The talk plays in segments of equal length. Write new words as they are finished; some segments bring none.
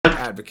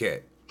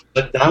advocate.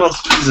 McDonald's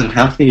food isn't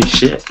healthy as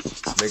shit.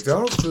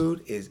 McDonald's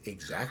food is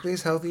exactly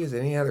as healthy as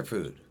any other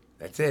food.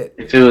 That's it.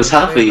 If it was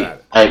healthy,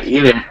 I'd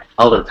eat it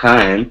all the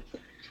time,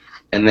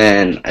 and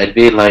then I'd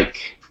be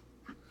like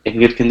in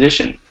good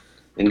condition,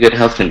 in good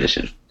health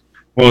condition.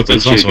 Well,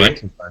 there's also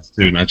exercise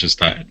too, not just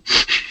diet.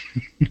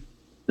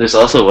 There's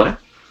also what?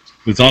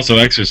 There's also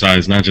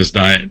exercise, not just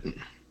diet.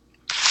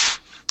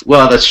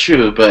 Well, that's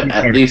true, but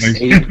at least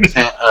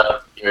 80%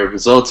 of your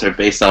results are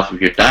based off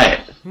of your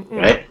diet,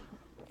 right?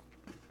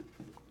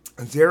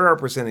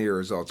 0% of your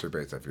results are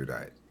based off your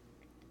diet.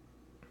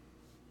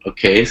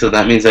 Okay, so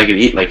that means I could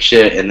eat like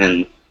shit and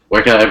then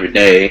work out every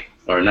day,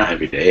 or not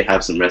every day,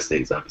 have some rest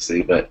days,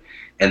 obviously,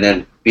 and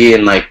then be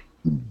in like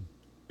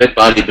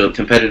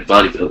competitive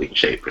bodybuilding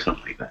shape or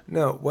something like that.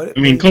 No, what?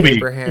 I mean, Kobe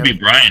Bryant,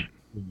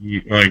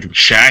 like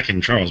Shaq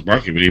and Charles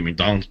Barkley would eat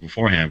McDonald's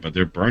beforehand, but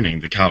they're burning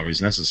the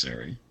calories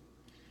necessary.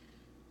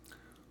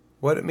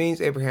 What it means,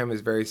 Abraham,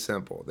 is very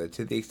simple. That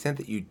to the extent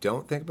that you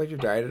don't think about your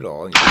diet at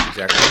all, and you eat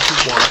exactly what you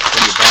want,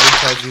 when your body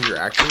tells you you're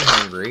actually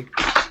hungry,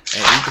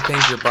 and eat the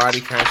things your body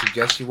kind of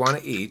suggests you want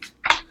to eat,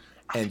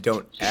 and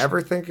don't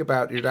ever think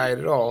about your diet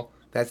at all,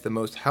 that's the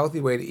most healthy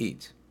way to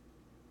eat.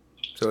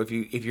 So if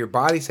your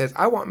body says,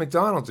 I want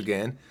McDonald's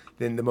again,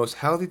 then the most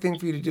healthy thing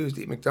for you to do is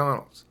to eat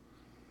McDonald's.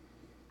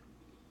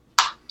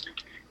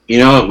 You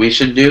know what we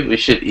should do? We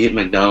should eat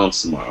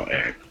McDonald's tomorrow,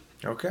 Eric.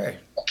 Okay.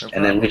 No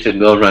and then we should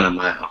go run a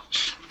mile.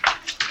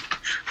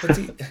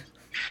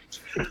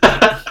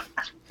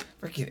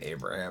 Freaking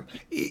Abraham.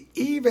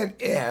 Even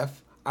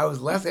if I was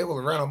less able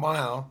to run a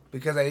mile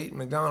because I ate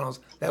McDonald's,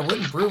 that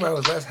wouldn't prove I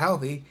was less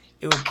healthy.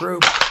 It would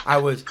prove I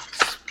was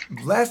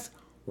less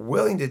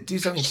willing to do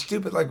something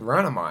stupid like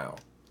run a mile.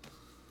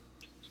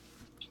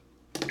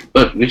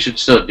 But we should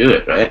still do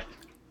it, right?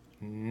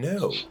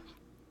 No.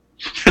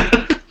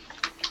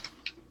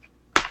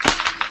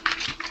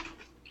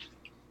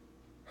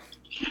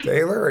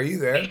 Taylor, are you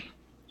there?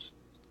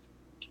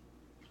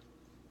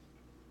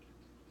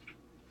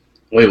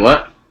 Wait,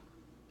 what?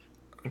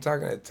 I'm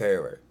talking to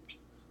Taylor.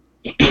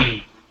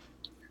 I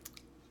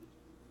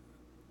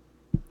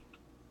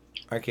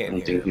can't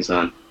hear think he's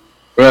on.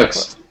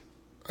 Brooks.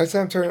 I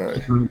said I'm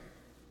turning on.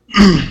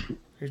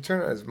 He's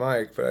turning on his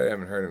mic, but I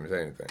haven't heard him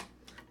say anything.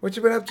 What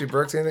you been up to,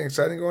 Brooks? Anything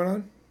exciting going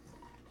on?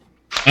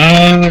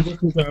 I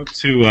just moved out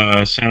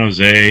to San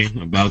Jose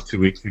about 2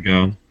 weeks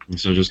ago, and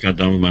so just got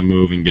done with my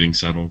move and getting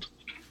settled.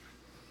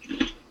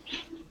 To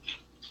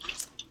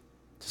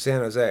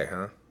San Jose,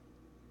 huh?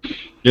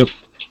 Yep.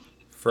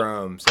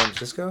 From San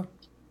Francisco?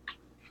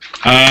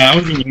 I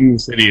was in Union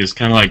City. It's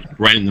kind of like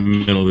right in the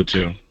middle of the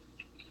two.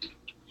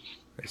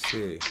 I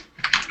see.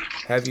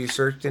 Have you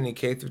searched any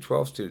K through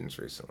 12 students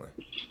recently?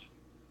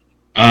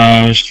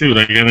 Shoot,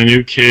 I got a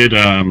new kid,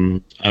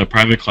 a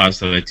private class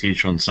that I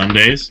teach on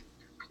Sundays.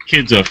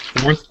 Kid's a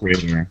 4th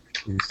grader.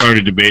 He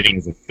started debating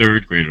as a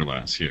 3rd grader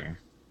last year.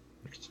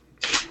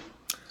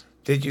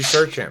 Did you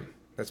search him?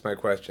 That's my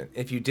question.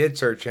 If you did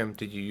search him,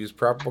 did you use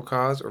probable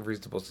cause or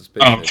reasonable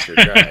suspicion as your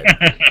guide?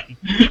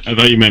 I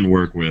thought you meant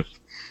work with.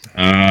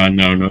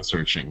 No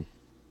searching.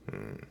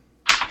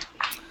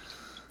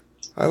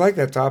 I like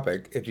that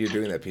topic. If you're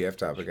doing that PF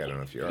topic, I don't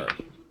know if you are.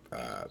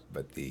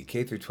 But the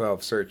K through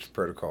 12 search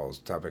protocols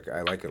topic,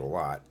 I like it a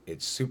lot.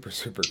 It's super,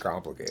 super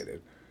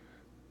complicated.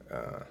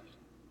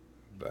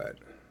 But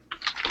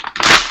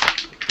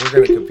we're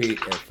going to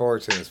compete at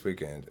Fullerton this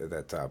weekend at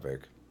that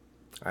topic.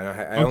 I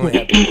only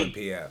have people in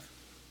PF,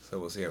 so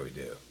we'll see how we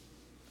do.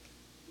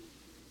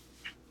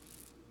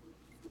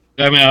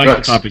 I mean, I like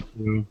the topic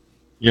too.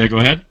 Yeah, go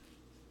ahead.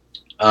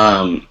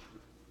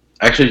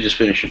 Actually, just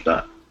finish your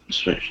thought.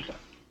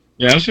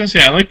 Yeah, I was going to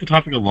say, I like the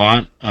topic a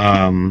lot.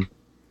 When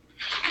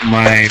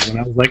I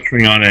was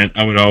lecturing on it,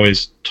 I would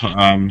always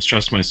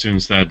stress to my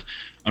students that,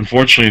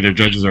 unfortunately, their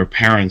judges are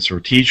parents or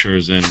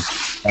teachers, and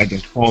by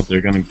default,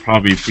 they're going to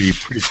probably be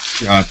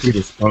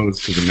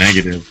predisposed to the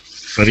negative.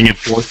 So I think it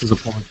forces a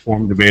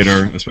public-form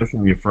debater, especially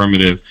in the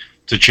affirmative,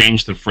 to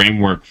change the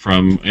framework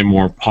from a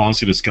more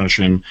policy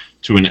discussion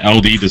to an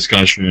LD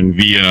discussion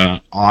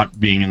via OT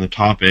being in the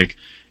topic,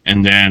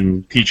 and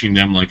then teaching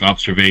them like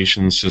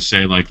observations to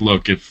say, like,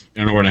 look, if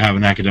in order to have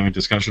an academic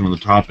discussion on the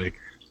topic,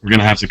 we're going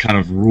to have to kind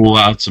of rule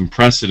out some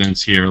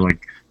precedents here,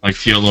 like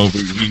TLO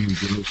v. New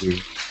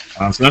Jersey.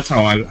 So that's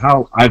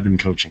how I've been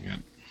coaching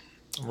it.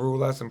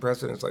 Rule out some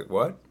precedents like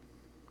what?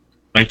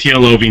 Like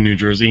TLO v. New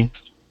Jersey.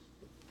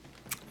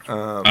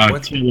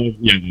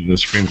 TLO, the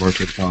Supreme Court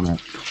took on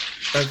it.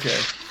 Okay,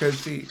 because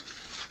see,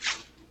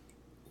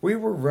 we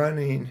were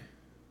running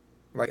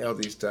like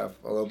LD stuff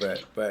a little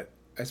bit, but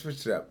I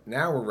switched it up.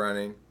 Now we're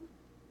running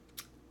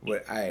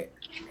what I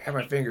have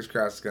my fingers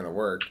crossed is going to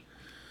work.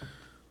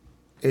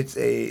 This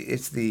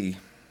is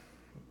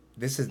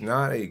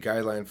not a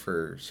guideline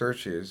for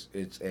searches.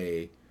 It's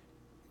a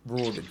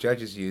rule that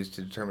judges use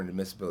to determine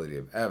admissibility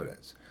of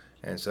evidence.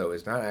 And so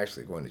it's not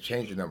actually going to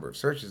change the number of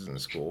searches in the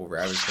school.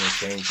 Rather,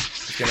 it's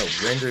going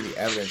to render the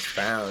evidence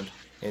found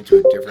into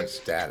a different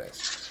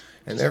status.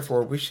 And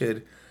therefore, we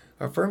should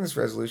affirm this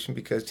resolution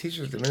because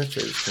teachers and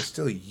administrators can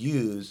still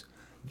use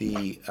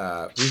the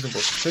reasonable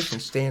suspicion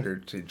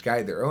standard to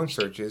guide their own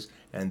searches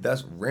and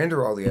thus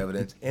render all the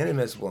evidence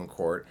inadmissible in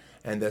court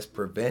and thus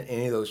prevent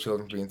any of those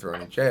children from being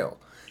thrown in jail.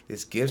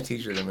 This gives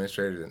teachers and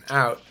administrators an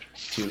out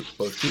to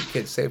both keep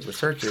kids safe with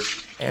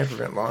searches and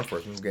prevent law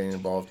enforcement from getting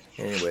involved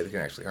in any way that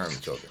can actually harm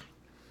the children.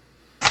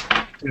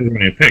 It's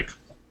a pick.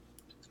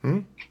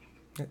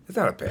 It's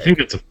not a pick. I think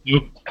it's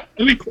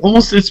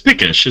almost. It's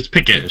pickish. It's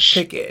pickish.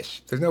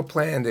 Pickish. There's no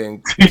plan to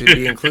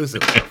be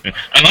inclusive. I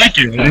like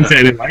it. I didn't say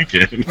I didn't like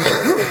it.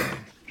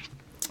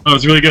 Oh,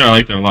 it's really good. I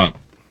like that a lot.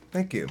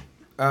 Thank you.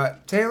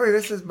 Taylor,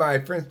 this is my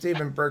friend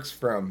Stephen Burks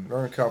from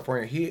Northern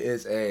California. He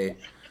is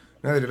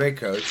another debate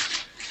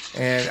coach.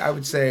 And I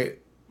would say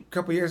a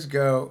couple years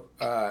ago,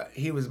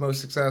 he was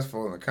most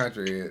successful in the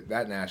country at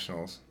that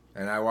Nationals.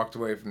 And I walked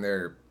away from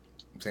there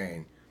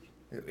saying,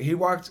 I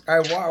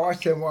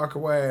watched him walk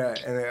away,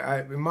 and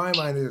in my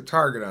mind, there's a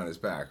target on his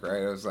back,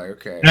 right? I was like,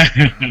 okay.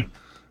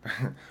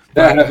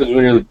 That happens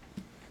when you're...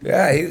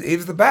 Yeah, he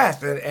was the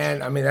best.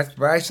 And I mean, that's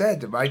what I said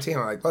to my team.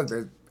 I'm like, look,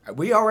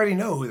 we already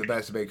know who the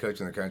best debate coach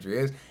in the country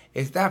is.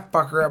 It's that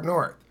fucker up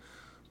north.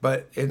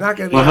 But it's not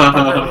going to be that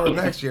fucker up north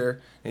next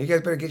year. And you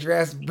guys better get your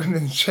ass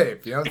in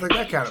shape. You know, it's like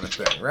that kind of a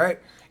thing, right?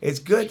 It's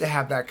good to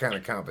have that kind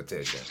of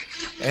competition.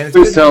 And it's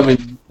Please tell me.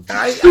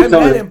 I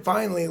met him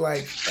finally,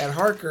 like, at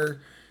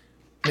Harker,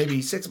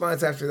 maybe 6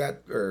 months after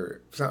that,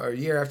 or a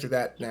year after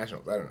that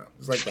Nationals. I don't know. It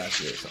was like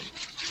last year or something.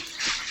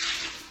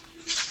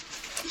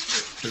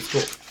 It was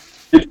cool.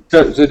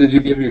 So did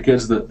you give your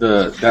kids that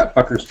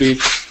fucker speech?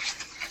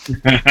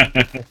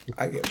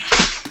 I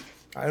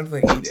don't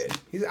think he did.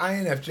 He's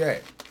INFJ.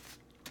 I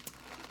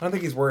don't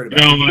think he's worried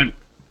about it. You know what?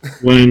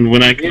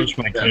 When I coach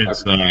my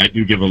kids, I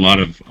do give a lot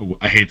of.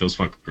 I hate those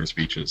fucker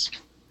speeches.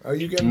 Oh,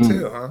 you get them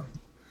too, huh?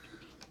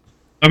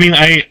 I mean,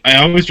 I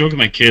always joke with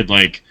my kid,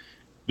 like,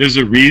 there's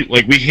we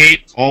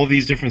hate all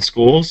these different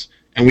schools,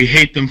 and we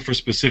hate them for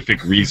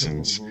specific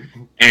reasons.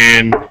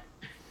 But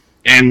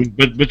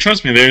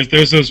trust me,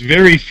 there's those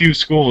very few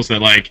schools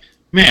that, like,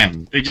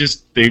 man,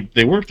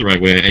 they work the right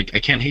way. I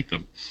can't hate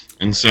them.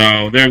 And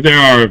so there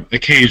are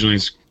occasionally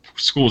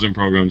schools and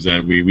programs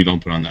that we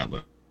don't put on that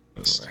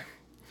list.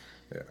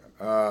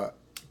 Yeah.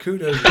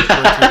 Kudos is referred to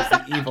as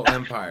the evil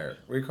empire.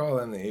 We call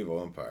them the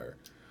evil empire.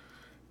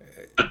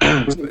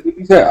 Did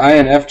you say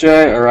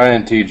INFJ or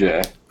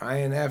INTJ?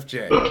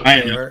 INFJ.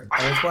 Taylor. And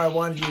that's why I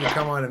wanted you to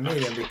come on and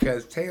meet him,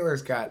 because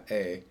Taylor's got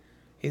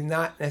he's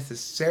not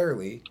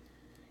necessarily,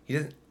 he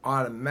doesn't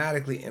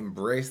automatically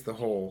embrace the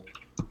whole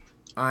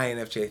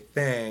INFJ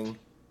thing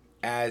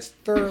as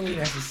thoroughly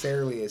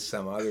necessarily as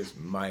some others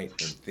might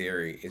in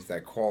theory. Is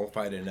that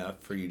qualified enough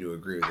for you to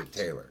agree with it,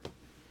 Taylor?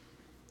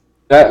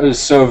 That was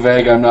so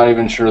vague, I'm not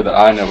even sure that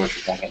I know what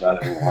you're talking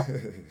about anymore.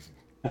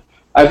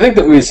 I think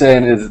that what we're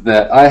saying is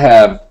that I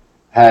have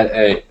had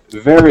a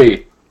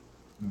very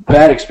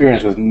bad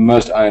experience with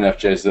most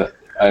INFJs that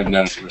I've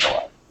known in real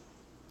life.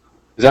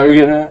 Is that what you're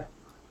getting at?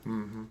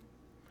 Mm-hmm.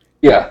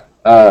 Yeah.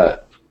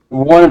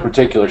 One in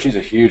particular, she's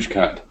a huge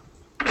cunt.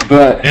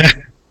 But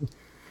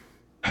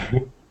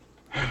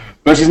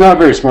but she's not a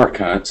very smart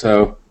cunt,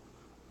 so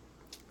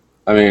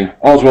I mean,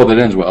 all's well that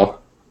ends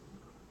well.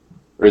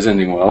 Or is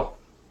ending well.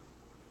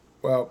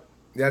 Well,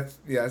 that's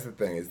the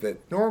thing, is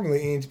that normally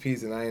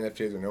ENTPs and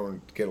INFJs are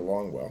known to get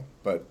along well,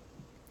 but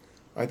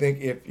I think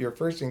if your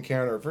first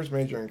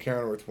major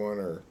encounter with one,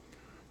 or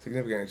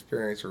significant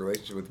experience or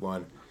relationship with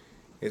one,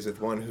 is with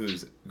one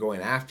who's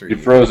going after you.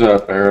 You froze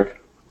up, Eric.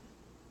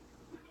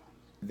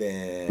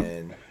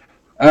 Then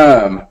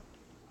That's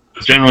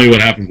generally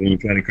what happens when you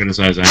try to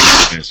criticize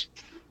INFJs.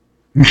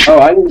 Oh,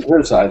 I didn't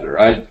criticize her.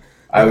 I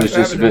was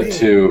just a bit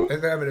too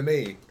That's happened to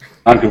me.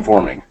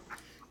 Unconforming.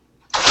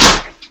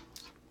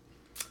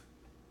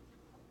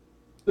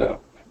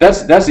 So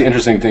that's the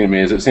interesting thing to me,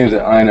 is it seems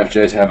that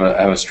INFJs have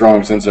a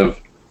strong sense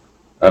of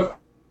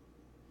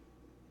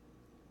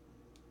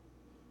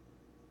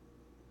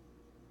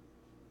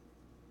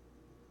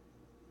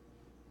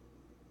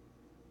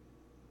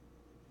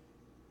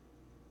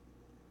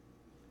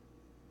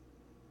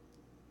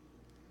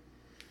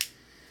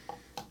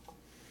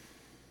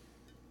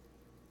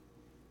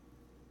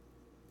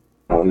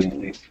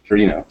or,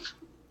 you know,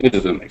 it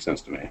doesn't make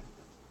sense to me.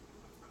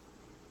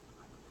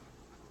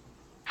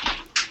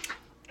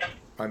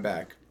 I'm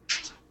back.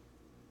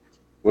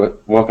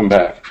 Welcome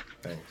back.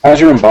 Thanks. How's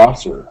your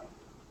embosser?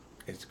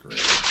 It's great.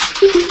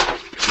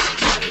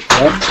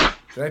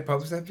 Did I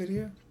publish that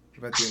video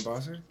about the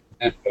embosser?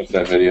 I did post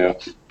that video.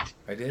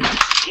 I did?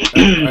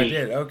 I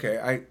did.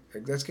 Okay.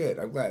 That's good.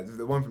 I'm glad.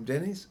 The one from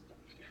Denny's?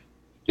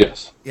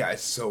 Yes. Yeah,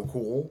 it's so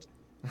cool.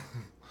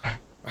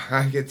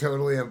 I get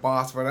totally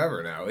embossed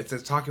whatever now. It's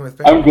just talking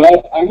with I'm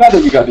glad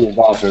that you got the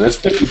embosser. That's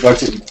 $50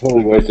 that you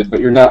totally wasted,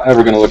 but you're not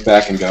ever going to look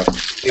back and go,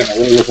 damn, I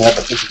really wish I had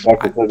the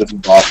 $50 to play this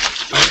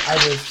embosser. I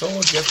was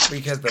sold just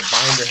because the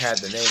binder had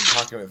the name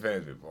Talking with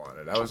Famous People on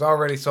it. I was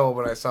already sold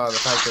when I saw the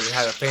fact that it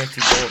had a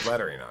fancy gold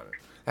lettering on it.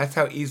 That's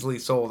how easily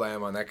sold I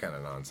am on that kind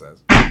of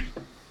nonsense.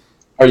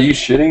 Are you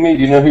shitting me?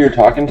 Do you know who you're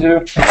talking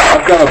to?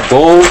 I've got a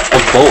bowl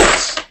of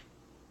bullets.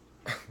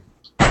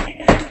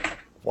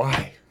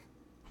 Why?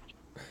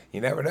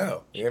 You never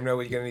know. You never know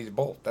when you're gonna need to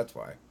bolt. That's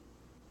why.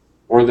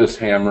 Or this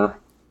hammer.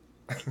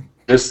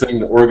 This thing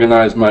to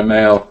organize my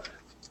mail.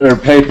 There are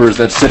papers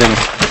that's sitting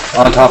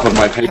on top of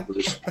my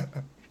papers.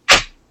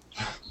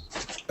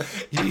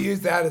 You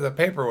use that as a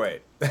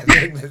paperweight. That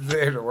thing that's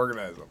there to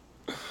organize them.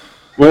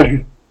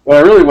 What I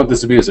really want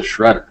this to be is a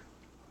shredder.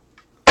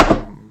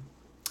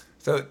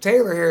 So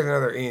Taylor here is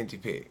another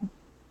ENTP.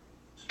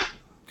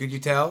 Could you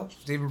tell,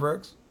 Stephen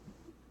Brooks?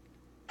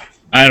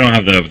 I don't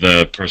have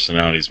the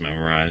personalities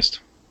memorized.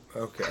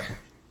 Okay.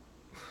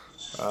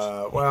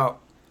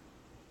 Well,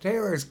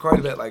 Taylor is quite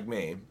a bit like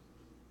me.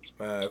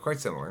 Quite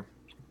similar.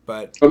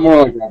 But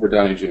more like Robert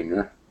Downey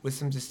Jr. with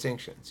some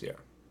distinctions, yeah.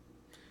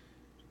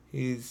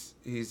 He's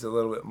a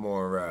little bit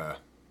more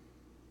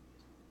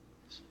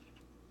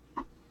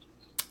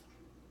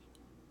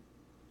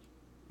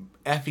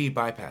FE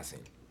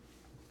bypassing.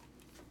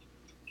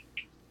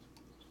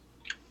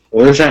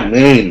 What does that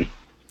mean?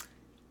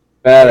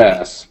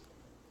 Badass.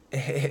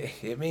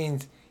 It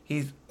means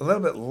he's a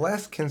little bit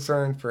less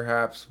concerned,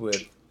 perhaps,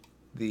 with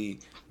the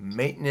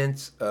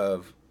maintenance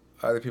of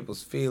other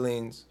people's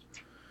feelings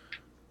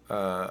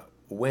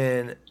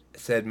when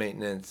said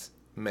maintenance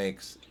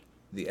makes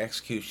the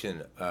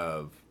execution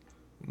of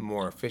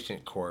more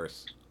efficient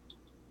course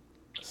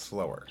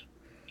slower.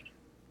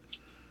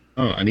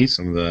 Oh, I need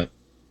some of that.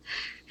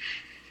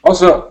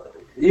 Also,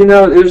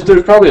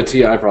 there's probably a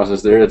TI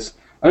process there.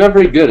 I'm not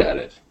very good at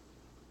it.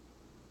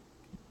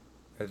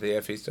 At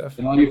the FE stuff?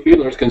 And all you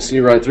feelers can see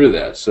right through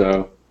that,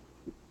 so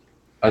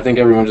I think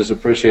everyone just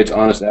appreciates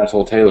honest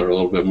asshole Taylor a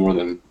little bit more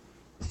than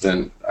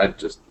I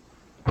just,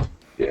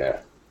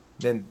 yeah.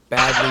 Then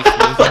badly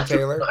schmoozing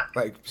Taylor?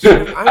 Like,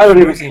 I'm I don't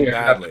even schmoozing care.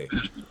 badly.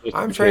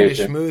 I'm trying to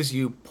schmooze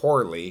you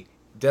poorly.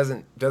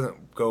 Doesn't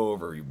go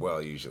over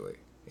well usually,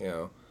 you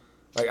know?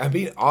 Like, I'm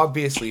being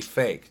obviously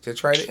fake to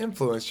try to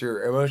influence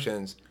your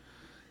emotions.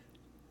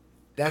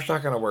 That's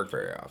not going to work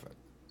very often.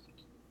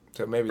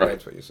 So maybe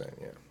that's what you're saying,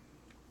 yeah.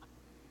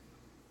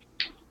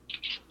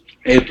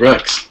 Hey,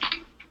 Brooks.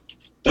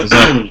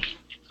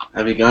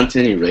 Have you gone to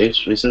any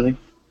raves recently?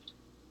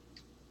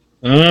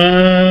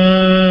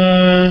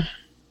 I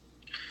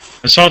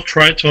saw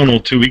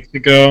Tritonal 2 weeks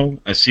ago.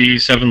 I see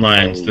Seven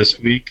Lions this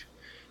week.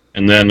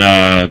 And then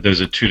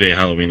there's a 2-day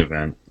Halloween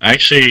event. I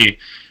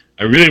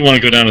really want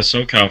to go down to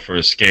SoCal for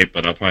Escape,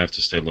 but I'll probably have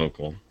to stay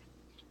local.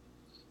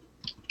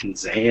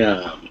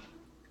 Damn.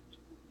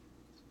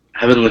 I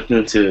haven't looked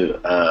into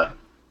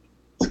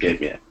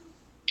Escape yet.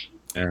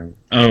 Yeah.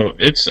 It'll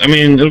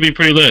be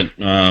pretty lit.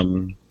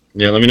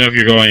 Yeah, let me know if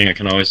you're going. I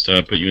can always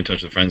put you in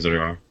touch with friends that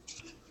are.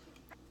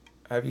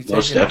 Have you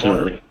Most taken more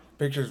definitely.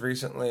 pictures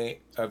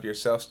recently of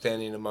yourself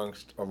standing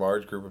amongst a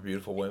large group of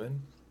beautiful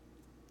women?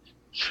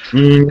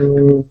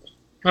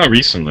 Not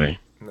recently.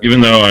 No.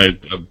 Even though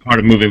a part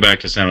of moving back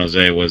to San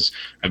Jose was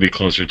I'd be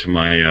closer to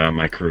my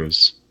my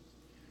cruise.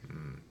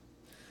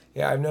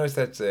 Yeah, I've noticed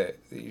that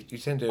you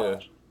tend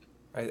to.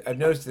 I've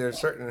noticed there's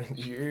certain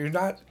you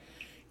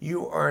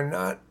are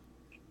not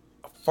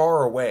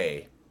far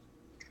away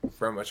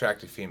from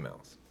attractive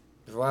females.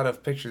 There's a lot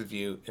of pictures of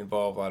you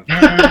involve a lot of you're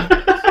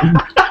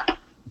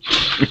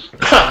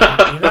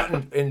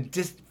not in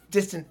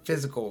distant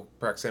physical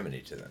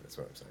proximity to them. That's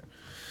what I'm saying.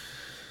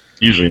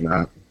 Usually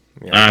not.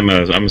 Yeah. I'm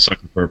a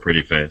sucker for a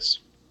pretty face.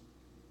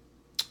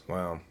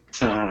 Wow.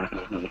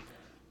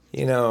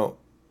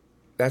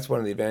 That's one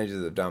of the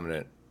advantages of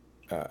dominant.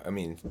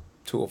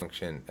 Tool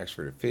function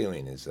extroverted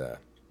feeling is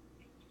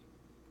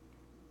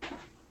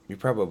you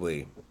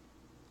probably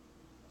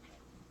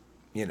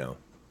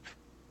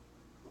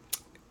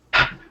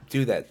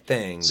do that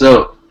thing.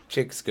 So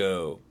Chicks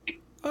go,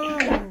 oh,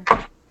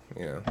 probably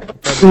do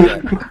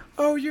that.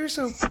 Oh, you're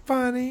so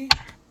funny.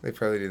 They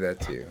probably do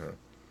that too, huh?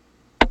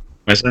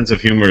 My sense of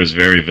humor is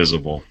very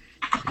visible.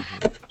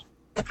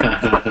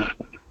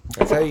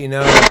 That's how you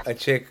know a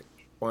chick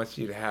wants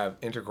you to have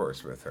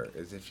intercourse with her,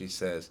 is if she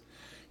says,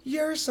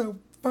 "You're so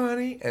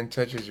funny," and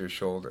touches your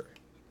shoulder.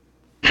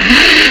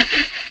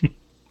 what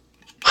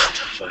the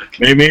fuck?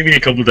 Maybe a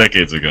couple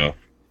decades ago.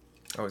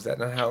 Oh, is that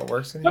not how it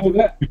works anymore? No,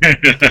 that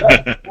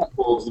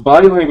holds. The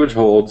body language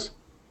holds.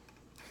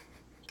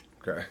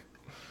 Okay.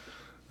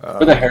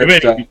 For the hair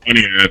It stuff. may be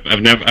funnier.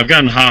 I've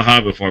gotten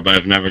ha because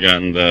I've never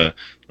gotten the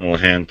little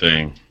hand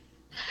thing.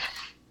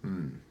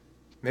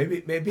 Maybe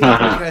it's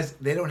because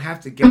they don't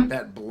have to get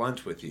that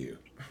blunt with you.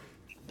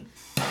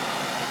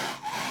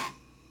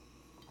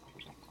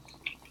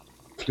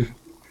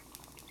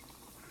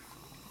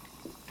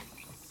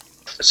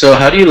 So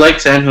how do you like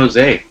San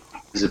Jose?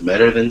 Is it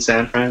better than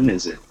San Fran?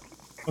 Is it?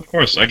 Of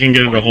course, I can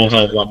get in a whole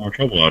hell of a lot more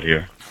trouble out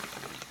here.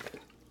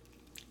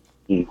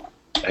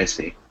 I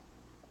see.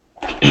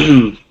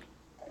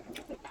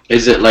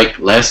 Is it like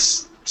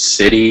less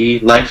city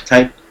life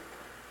type?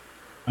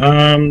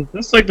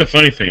 That's like the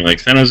funny thing. Like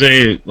San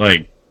Jose,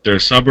 like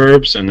there's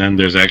suburbs, and then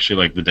there's actually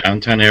like the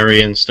downtown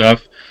area and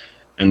stuff.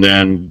 And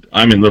then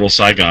I'm in Little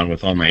Saigon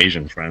with all my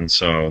Asian friends,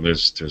 so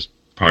there's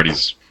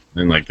parties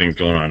and like things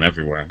going on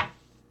everywhere.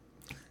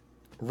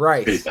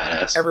 Right. Pretty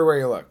badass. Everywhere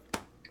you look.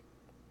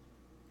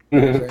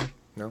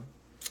 No?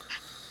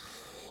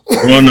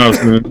 Well, no, it's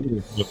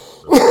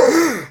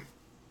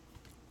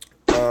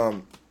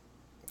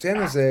San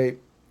Jose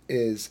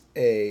is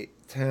a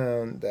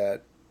town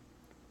that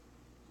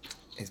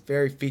is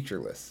very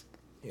featureless.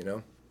 You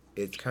know,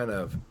 it's kind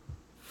of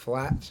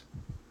flat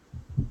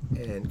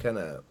and kind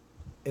of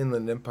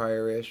Inland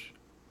Empire-ish,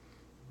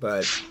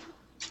 but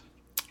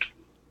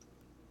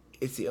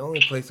it's the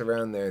only place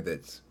around there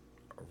that's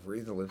a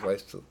reasonable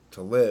place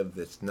to live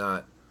that's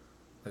not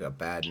like a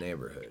bad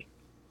neighborhood.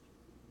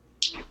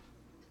 That's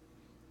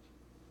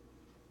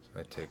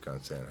my take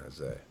on San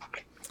Jose.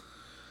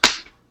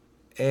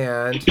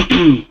 And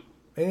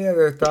any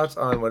other thoughts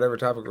on whatever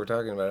topic we're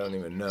talking about? I don't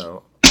even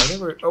know.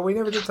 We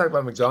never did talk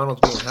about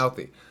McDonald's being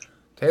healthy.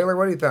 Taylor,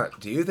 what do you think?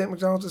 Do you think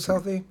McDonald's is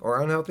healthy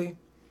or unhealthy?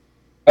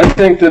 I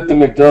think that the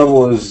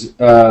McDouble is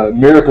a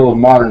miracle of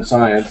modern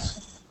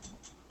science.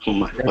 Oh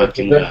my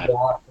fucking god.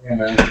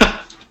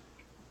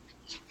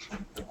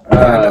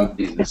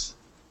 Jesus.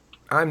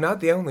 I'm not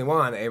the only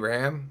one,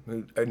 Abraham,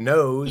 who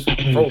knows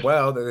full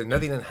well that there's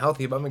nothing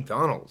unhealthy about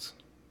McDonald's.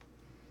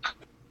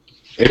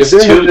 It's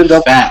too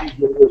fat.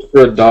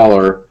 For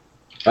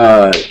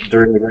 $1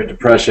 during the Great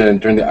Depression,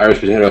 during the Irish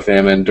potato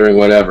famine, during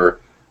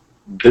whatever,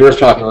 the U.S.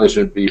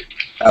 population would be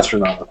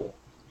astronomical.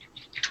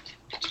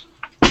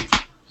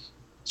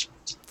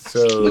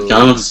 So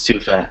McDonald's is too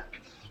fat.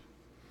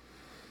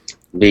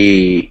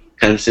 The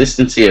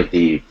consistency of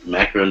the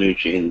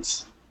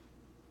macronutrients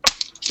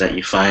that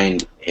you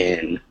find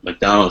in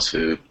McDonald's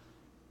food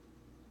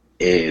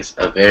is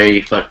a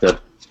very fucked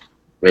up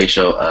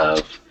ratio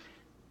of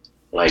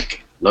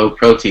like low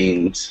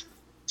proteins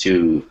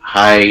to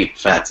high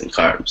fats and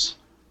carbs.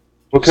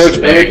 Well, Coach,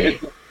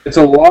 it's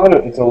a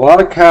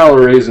lot of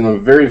calories and a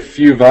very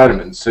few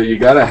vitamins, so you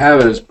got to have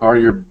it as part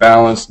of your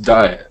balanced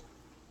diet.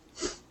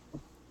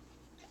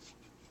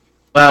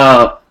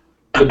 Well,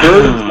 The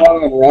burden's not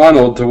on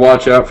Ronald to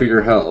watch out for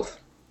your health.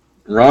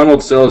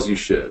 Ronald sells you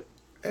shit.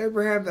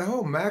 Abraham, the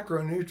whole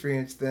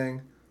macronutrients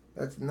thing,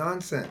 that's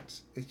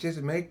nonsense. It's just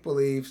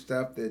make-believe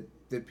stuff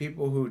that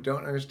people who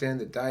don't understand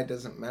that diet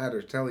doesn't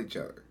matter tell each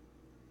other.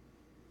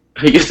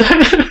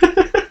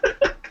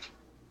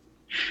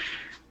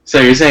 So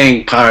you're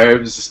saying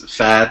carbs,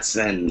 fats,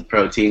 and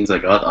proteins,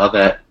 like all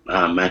that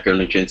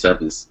macronutrient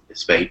stuff is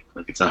fake,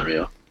 like it's not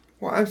real.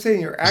 Well, I'm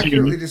saying you're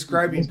accurately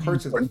describing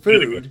parts of the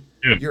food.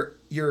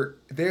 You're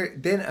there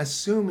then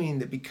assuming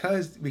that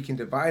because we can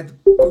divide the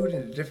food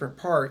into different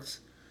parts,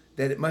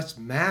 that it must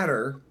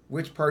matter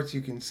which parts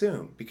you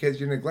consume because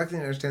you're neglecting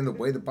to understand the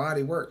way the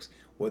body works.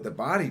 What the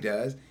body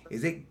does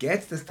is it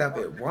gets the stuff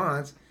it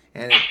wants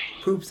and it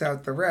poops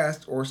out the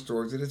rest or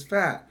stores it as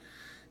fat.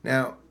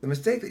 Now, the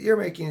mistake that you're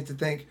making is to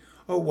think,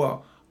 oh,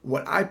 well,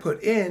 what I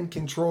put in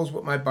controls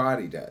what my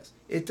body does.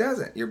 It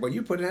doesn't. What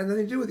you put in has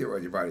nothing to do with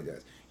what your body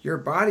does. Your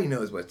body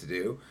knows what to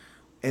do.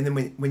 And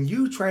then when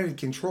you try to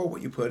control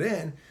what you put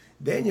in,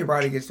 then your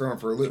body gets thrown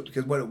for a loop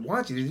because what it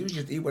wants you to do is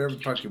just eat whatever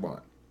the fuck you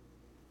want.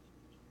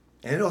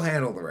 And it'll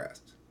handle the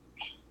rest.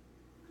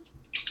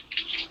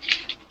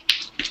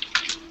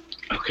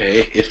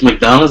 Okay, if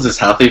McDonald's is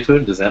healthy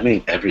food, does that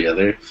mean every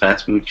other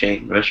fast food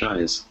chain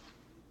restaurant is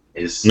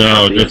No,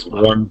 healthy just as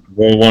well?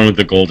 one with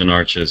the golden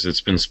arches.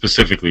 It's been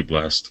specifically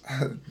blessed.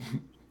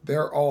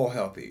 They're all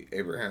healthy,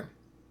 Abraham.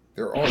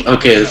 They're all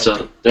Okay, healthy.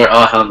 so they're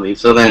all healthy.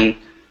 So then,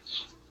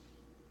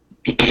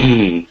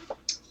 I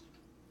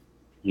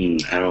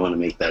don't want to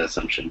make that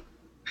assumption.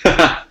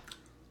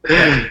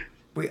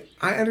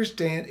 I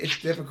understand it's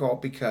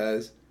difficult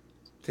because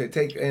to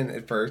take in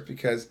at first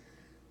because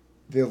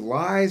the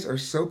lies are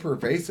so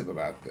pervasive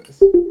about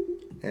this,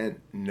 and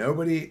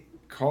nobody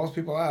calls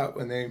people out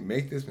when they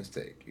make this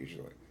mistake.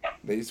 Usually,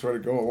 they just sort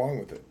of go along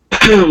with it.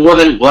 Well,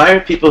 then why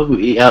are people who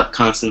eat out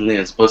constantly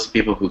as opposed to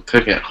people who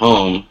cook at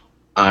home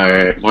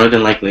are more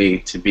than likely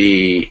to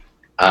be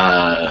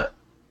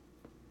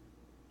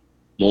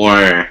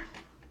more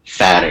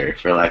fatter,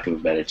 for lack of a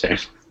better term?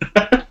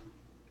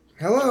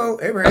 Hello,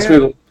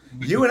 Abraham.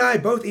 You and I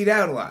both eat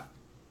out a lot.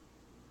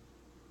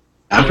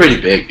 I'm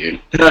pretty big,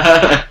 dude.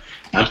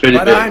 I'm pretty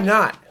But big. I'm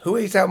not. Who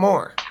eats out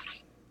more?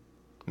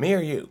 Me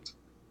or you?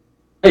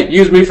 Hey,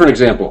 use me for an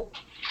example.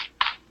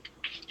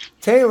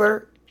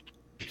 Taylor,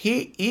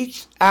 he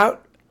eats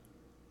out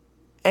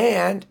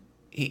and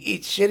he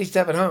eats shitty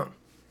stuff at home.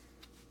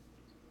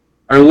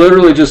 I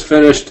literally just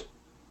finished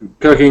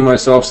cooking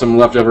myself some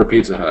leftover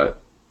Pizza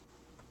Hut.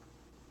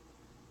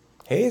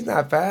 He's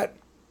not fat.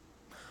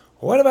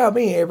 What about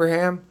me,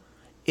 Abraham?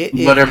 It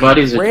is But our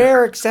bodies a are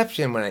rare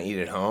exception when I eat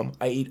at home.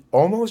 I eat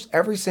almost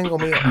every single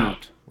meal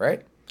out,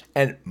 right?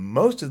 And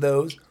most of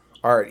those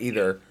are at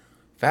either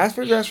fast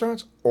food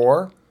restaurants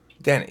or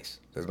Denny's.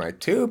 Those are my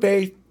two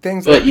big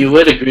things. But you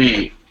would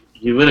agree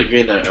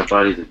that our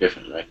bodies are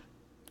different, right?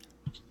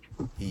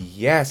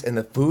 Yes, and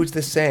the food's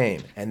the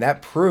same. And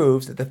that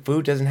proves that the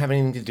food doesn't have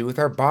anything to do with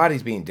our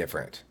bodies being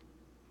different.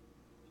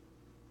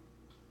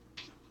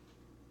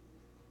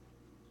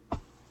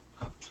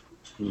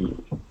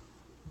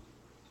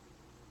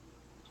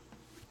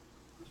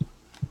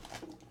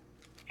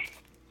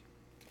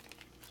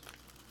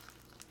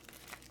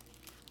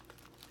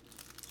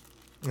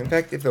 And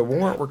fact, if the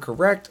warrant were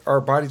correct,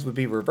 our bodies would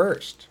be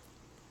reversed.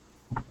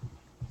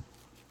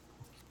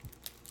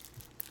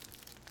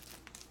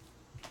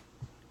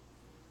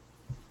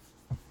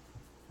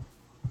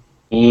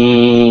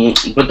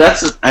 But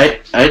that's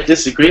I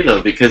disagree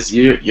though, because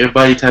your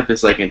body type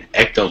is like an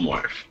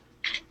ectomorph,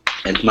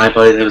 and my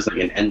body type is like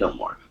an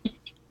endomorph.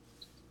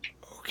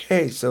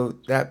 Okay, so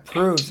that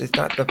proves it's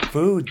not the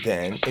food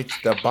then, it's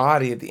the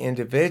body of the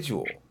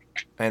individual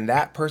and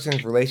that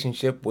person's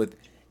relationship with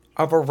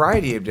a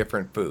variety of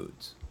different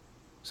foods.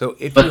 So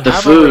if you But the have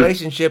a food,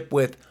 relationship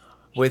with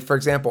for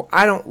example,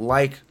 I don't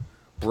like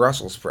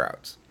Brussels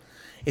sprouts.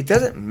 It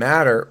doesn't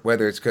matter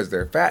whether it's because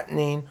they're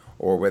fattening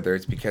or whether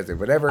it's because of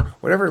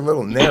whatever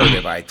little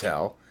narrative I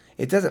tell.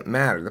 It doesn't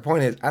matter. The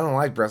point is, I don't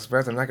like Brussels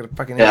sprouts. I'm not going to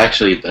fucking it eat them.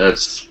 actually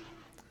does.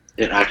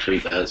 It actually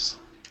does.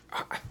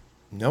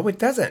 No, it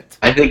doesn't.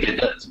 I think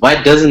it does.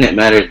 Why doesn't it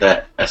matter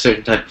that a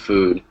certain type of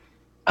food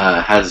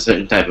has a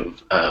certain type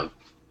of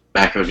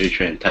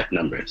macronutrient type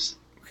numbers?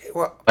 Okay,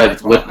 well, Why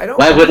first of all, I don't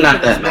why would believe not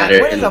it is that matter?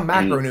 What is a In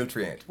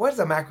macronutrient? What is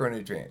a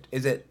macronutrient?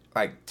 Is it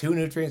like two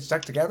nutrients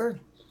stuck together?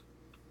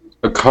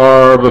 A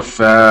carb, a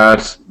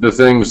fat, the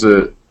things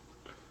that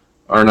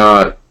are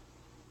not.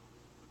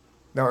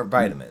 No, aren't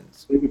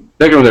vitamins.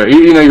 Think of there.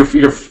 You know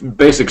your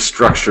basic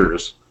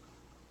structures.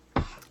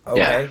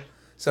 Okay.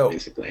 So,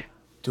 basically,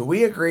 do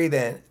we agree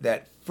then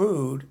that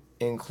food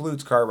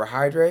includes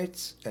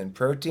carbohydrates and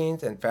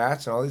proteins and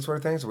fats and all these sort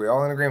of things? Are we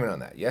all in agreement on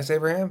that? Yes,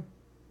 Abraham?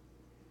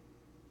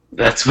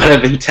 that's what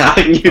I've been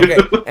telling you.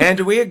 Okay. And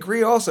do we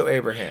agree also,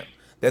 Abraham,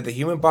 that the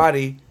human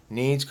body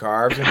needs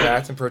carbs and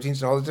fats and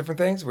proteins and all the different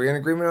things? We're in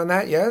agreement on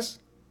that? Yes?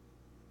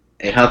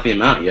 A healthy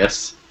amount,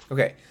 yes.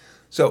 Okay.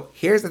 So,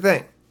 here's the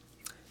thing.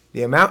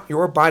 The amount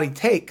your body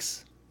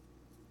takes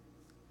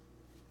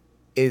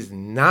is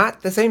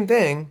not the same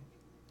thing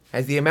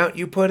as the amount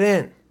you put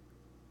in.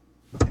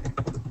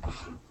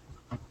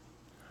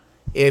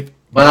 If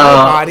my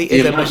body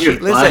is a machine,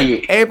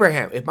 listen,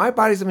 Abraham, if my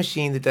body's a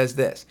machine that does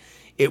this,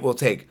 it will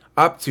take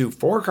up to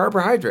 4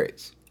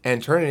 carbohydrates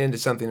and turn it into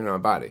something in my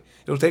body.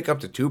 It'll take up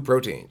to 2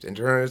 proteins and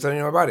turn it into something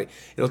in my body.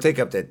 It'll take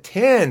up to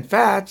 10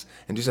 fats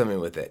and do something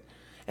with it.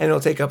 And it'll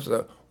take up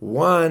to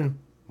 1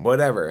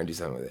 whatever and do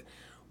something with it.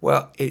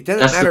 Well, it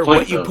doesn't matter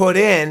what you put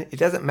in. It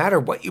doesn't matter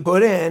what you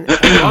put in.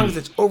 As long as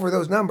it's over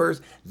those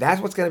numbers,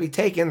 that's what's going to be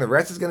taken. The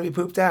rest is going to be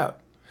pooped out.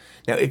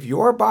 Now, if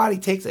your body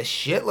takes a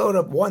shitload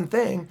of one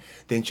thing,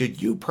 then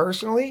should you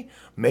personally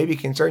maybe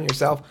concern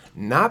yourself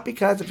not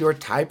because of your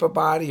type of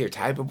body, your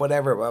type of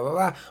whatever, blah, blah,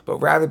 blah, but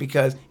rather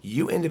because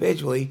you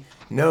individually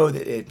know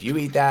that if you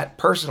eat that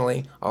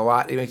personally a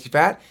lot, it makes you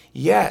fat?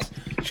 Yes.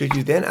 Should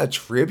you then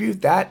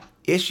attribute that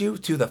issue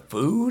to the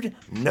food?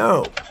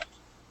 No.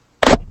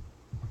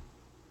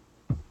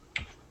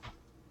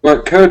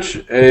 What Coach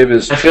Abe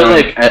is. I feel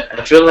like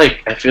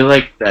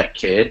that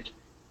kid.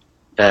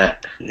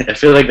 I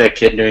feel like that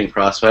kid during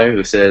Crossfire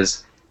who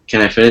says, "Can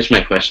I finish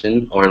my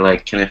question?" or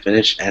like, "Can I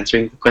finish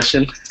answering the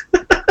question?"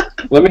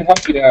 Let me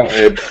help you out,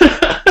 Abe.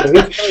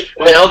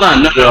 Wait, hold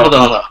on. No, hold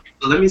on.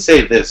 So let me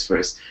say this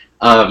first.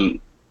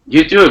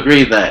 You do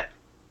agree that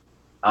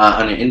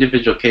on an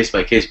individual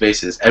case-by-case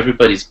basis,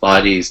 everybody's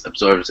bodies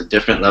absorbs a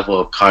different level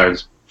of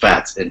carbs,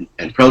 fats,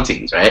 and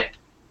proteins, right?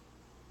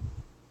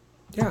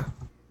 Yeah.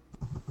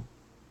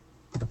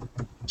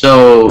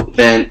 So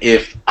then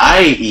if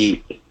I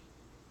eat,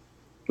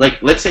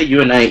 like, let's say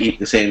you and I eat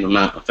the same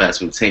amount of fast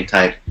food, same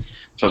type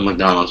from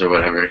McDonald's or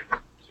whatever,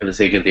 for the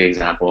sake of the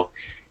example,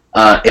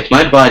 if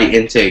my body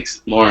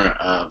intakes more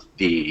of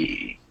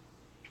the,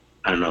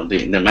 I don't know,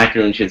 the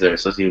macronutrients that are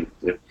associated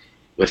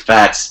with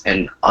fats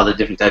and all the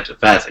different types of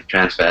fats, like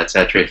trans fats,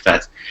 saturated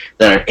fats,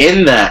 that are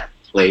in that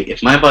plate,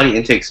 if my body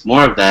intakes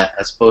more of that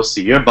as opposed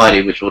to your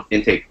body, which will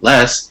intake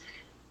less,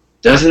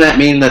 doesn't that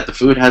mean that the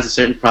food has a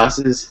certain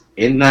process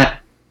in that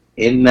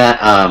in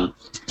that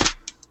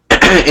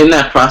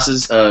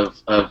process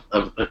of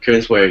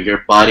occurrence where your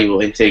body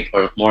will intake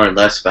or more or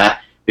less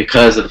fat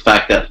because of the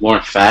fact that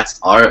more fats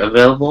are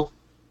available?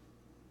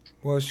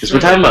 Well, because we're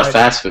talking about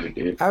fast food,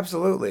 dude.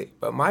 Absolutely.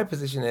 But my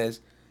position is,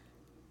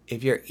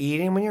 if you're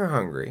eating when you're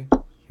hungry,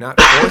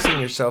 not forcing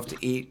yourself to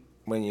eat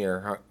when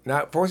you're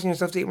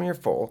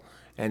full,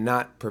 and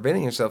not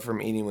preventing yourself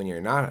from eating when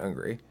you're not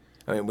hungry,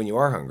 when you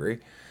are hungry,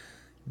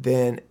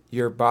 then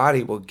your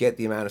body will get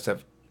the amount of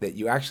stuff that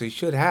you actually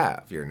should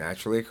have, your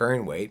naturally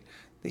occurring weight,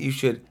 that you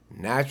should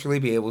naturally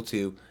be able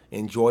to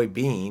enjoy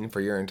being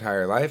for your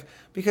entire life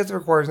because it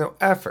requires no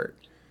effort.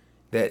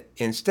 That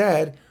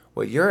instead,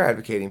 what you're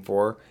advocating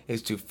for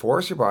is to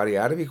force your body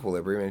out of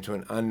equilibrium into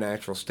an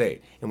unnatural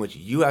state in which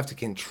you have to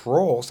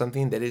control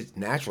something that is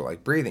natural,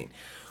 like breathing.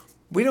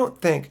 We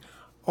don't think,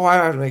 oh, I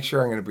have to make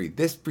sure I'm going to breathe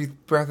this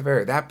breath of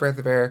air, that breath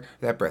of air,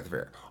 that breath of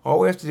air. All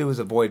we have to do is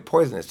avoid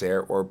poisonous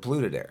air or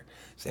polluted air.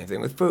 Same thing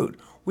with food.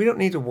 We don't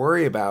need to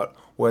worry about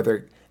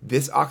whether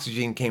this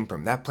oxygen came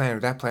from that plant or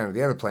that plant or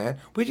the other plant.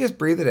 We just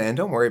breathe it in,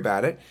 don't worry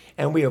about it,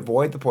 and we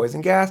avoid the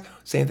poison gas.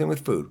 Same thing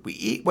with food. We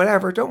eat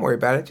whatever, don't worry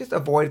about it, just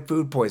avoid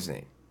food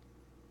poisoning.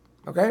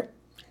 Okay?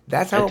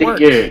 That's how it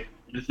works. I think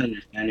you're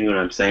misunderstanding what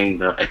I'm saying,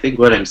 though. I think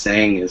what I'm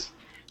saying is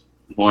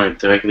more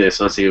directly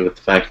associated with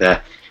the fact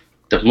that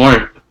the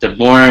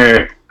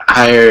more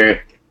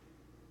higher,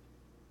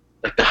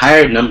 like the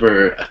higher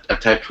number a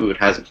type of food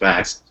has in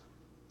fast,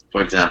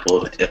 for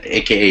example,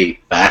 aka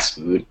fast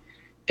food,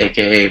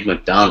 aka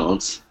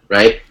McDonald's,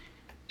 right?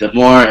 The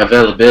more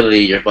availability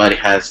your body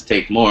has to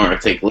take more or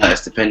take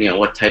less, depending on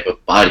what type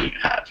of body you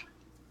have.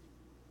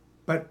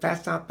 But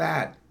fat's not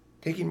bad.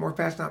 Taking more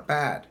fat's not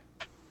bad.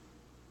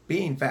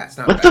 Being fat's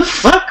not What the bad.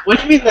 fuck? What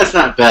do you mean that's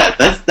not bad?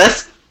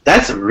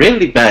 That's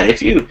really bad.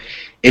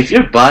 If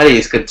your body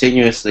is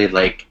continuously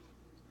like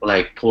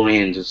pulling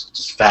in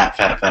just fat,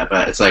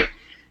 it's like,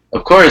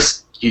 of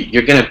course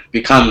you're gonna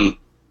become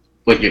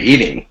what you're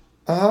eating.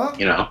 Uh huh.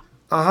 You know.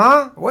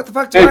 What the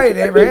fuck's right,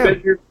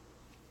 Abraham?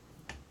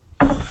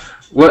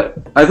 What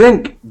I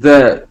think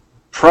that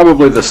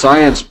probably the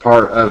science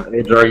part of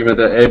Abe's argument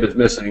that Abe is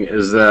missing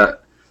is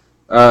that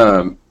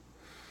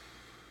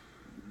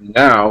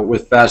now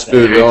with fast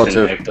food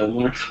relative, an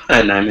ectomorph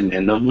and I'm an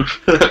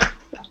endomorph.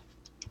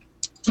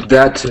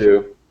 that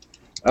too.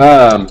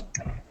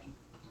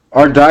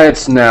 Our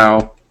diets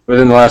now,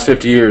 within the last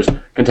 50 years,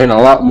 contain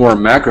a lot more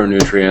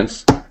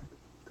macronutrients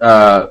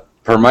per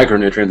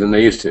micronutrient than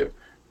they used to.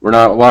 We're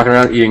not walking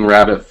around eating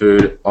rabbit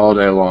food all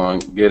day long,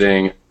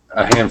 getting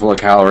a handful of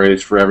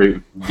calories for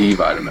every D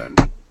vitamin.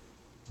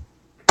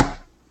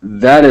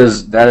 That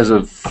is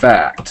a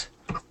fact.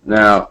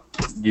 Now,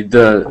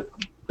 the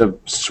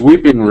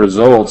sweeping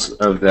results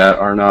of that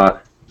are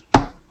not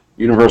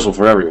universal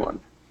for everyone.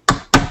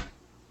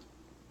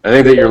 I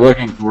think that you're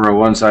looking for a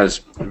one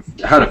size,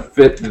 how to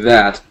fit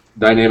that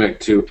dynamic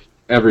to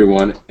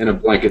everyone in a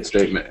blanket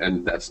statement,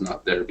 and that's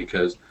not there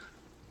because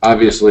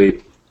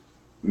obviously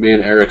me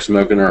and Eric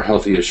smoke and are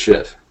healthy as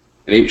shit,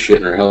 and eat shit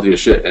and are healthy as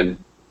shit,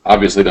 and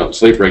obviously don't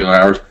sleep regular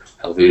hours,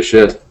 healthy as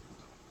shit.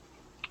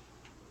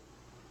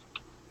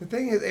 The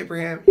thing is,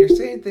 Abraham, you're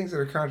saying things that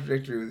are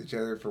contradictory with each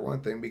other for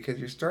one thing, because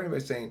you're starting by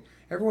saying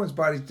everyone's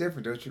body's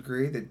different. Don't you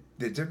agree that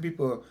different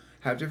people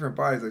have different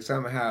bodies? Like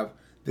some have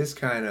this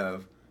kind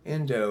of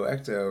endo,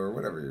 ecto, or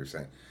whatever you're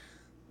saying.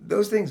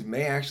 Those things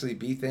may actually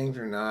be things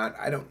or not.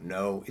 I don't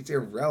know. It's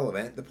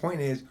irrelevant. The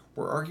point is,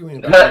 we're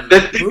arguing about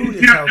food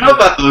is You don't know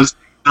about those.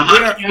 How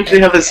do you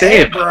actually have a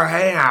say about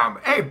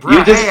it?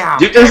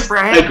 You just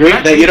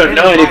agreed that you don't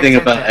know anything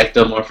about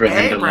ectomorph or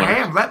endomorph.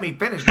 Abraham, let me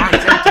finish my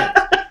sentence.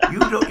 You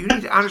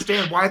need to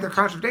understand why they're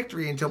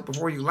contradictory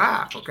before you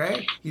laugh,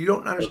 okay? You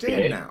don't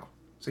understand now.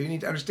 So you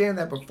need to understand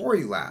that before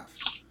you laugh.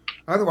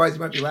 Otherwise, you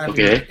might be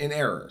laughing in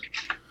error.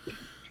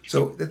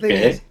 So the thing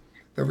is,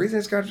 the reason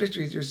it's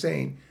contradictory is you're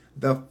saying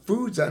the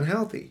food's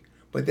unhealthy.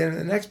 But then in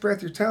the next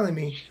breath, you're telling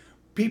me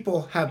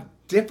people have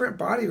different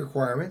body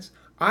requirements.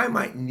 I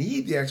might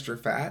need the extra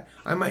fat.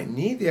 I might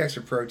need the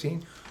extra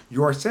protein.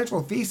 Your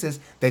central thesis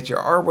that you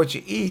are what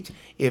you eat,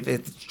 if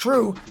it's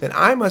true, then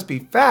I must be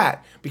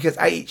fat because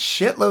I eat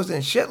shitloads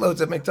and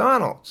shitloads of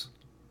McDonald's.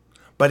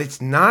 But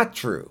it's not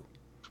true.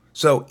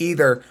 So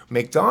either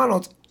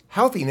McDonald's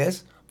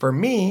healthiness for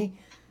me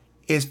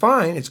is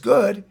fine, it's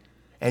good,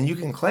 and you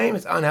can claim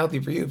it's unhealthy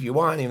for you if you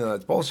want, even though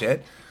it's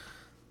bullshit.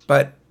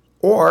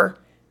 Or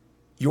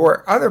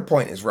your other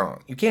point is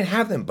wrong. You can't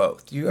have them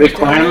both.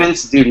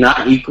 Requirements do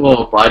not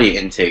equal body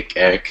intake,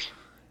 Eric.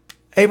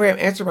 Abraham,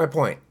 answer my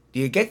point. Do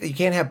you get that you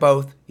can't have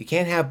both? You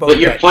can't have both. But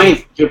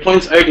your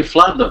point's already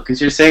flawed though,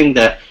 because you're saying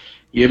that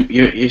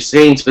you're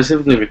saying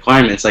specifically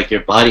requirements, like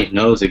your body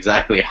knows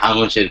exactly how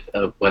much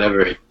of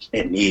whatever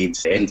it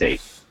needs to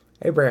intake.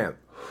 Abraham,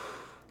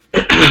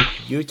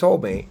 you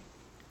told me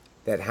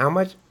that how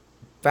much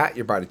fat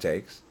your body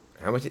takes,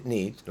 how much it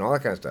needs, and all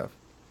that kind of stuff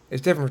is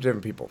different for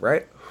different people,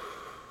 right?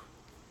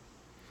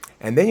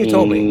 And then you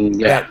told me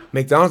that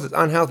McDonald's is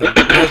unhealthy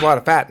because it has a lot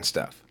of fat and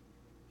stuff.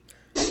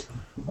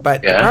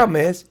 But the problem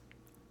is,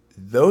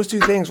 those two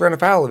things run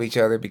afoul of each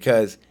other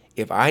because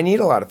if I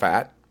need a lot of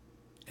fat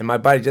and my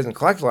body doesn't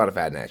collect a lot of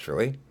fat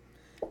naturally,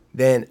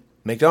 then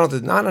McDonald's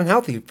is not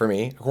unhealthy for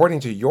me according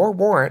to your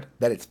warrant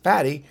that it's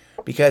fatty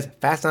because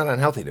fat's not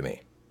unhealthy to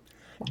me.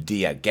 Do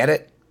you get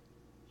it?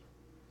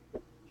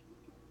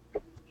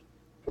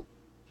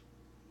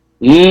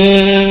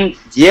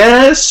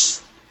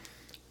 Yes,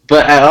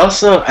 but I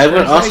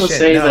would also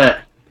say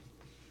that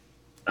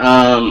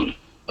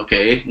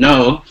okay,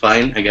 no,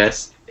 fine, I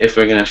guess, if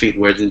we're gonna feed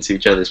words into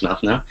each other's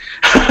mouth now.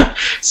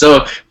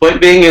 So point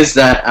being is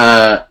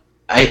that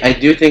I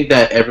do think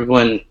that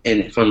everyone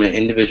from an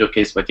individual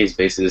case by case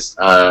basis,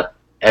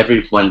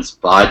 everyone's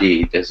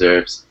body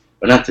deserves,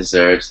 or not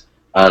deserves,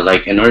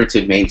 like in order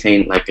to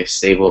maintain like a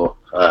stable,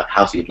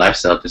 healthy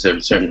lifestyle,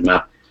 deserves a certain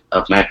amount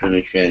of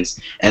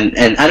macronutrients, and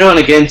I don't want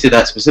to get into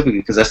that specifically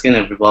because that's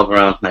gonna revolve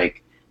around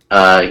like,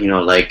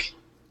 like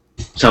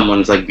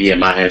someone's like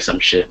BMI or some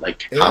shit,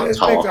 like how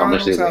tall, how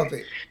much they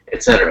weigh,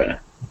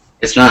 etc.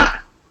 It's not.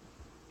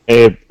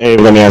 Hey,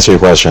 let me answer your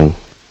question.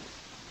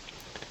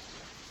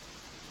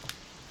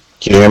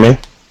 Can you hear me?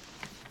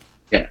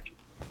 Yeah.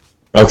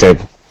 Okay.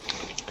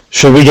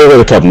 Should we get rid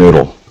of cup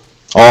noodle?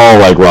 All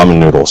like ramen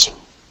noodles.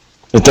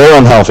 If they're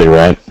unhealthy,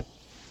 right?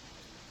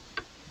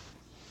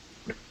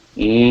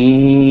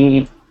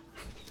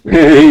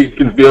 You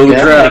can feel the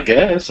Yeah, I trap.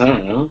 guess. I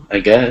don't know. I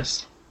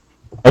guess.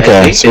 I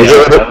Okay, think so they are. I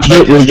would like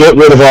to we see. get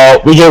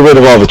rid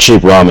of all the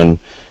cheap ramen,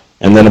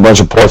 and then a bunch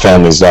of poor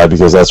families die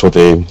because that's what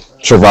they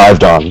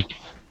survived on.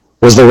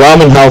 Was the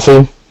ramen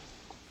healthy?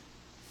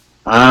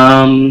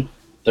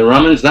 The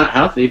ramen's not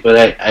healthy,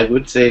 but I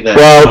would say that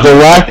Well, ramen is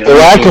like the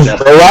only thing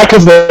that's the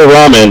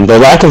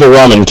lack of the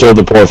ramen killed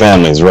the poor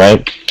families,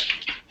 right?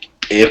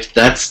 if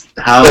that's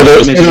how So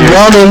the immaterial food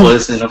ramen,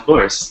 was, then of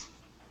course.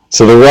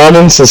 so the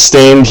ramen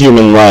sustained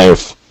human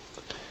life.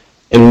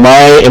 In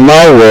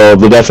my world,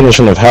 the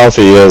definition of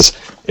healthy is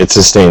it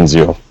sustains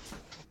you.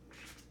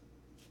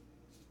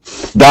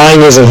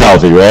 Dying isn't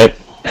healthy, right?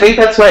 I think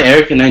that's why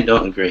Eric and I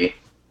don't agree.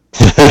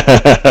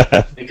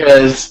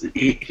 Because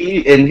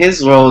he in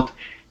his world,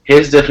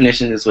 his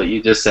definition is what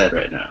you just said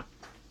right now.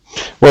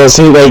 Well,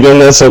 see, like,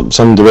 and that's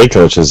some debate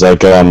coaches.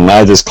 Like, I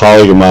had this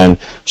colleague of mine.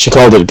 She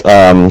called it.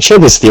 She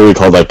had this theory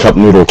called like cup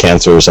noodle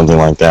cancer or something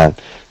like that.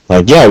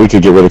 Like, yeah, we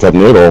could get rid of cup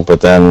noodle, but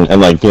then, and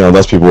like,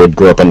 less people would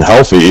grow up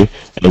unhealthy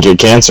and get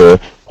cancer.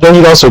 Then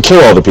you'd also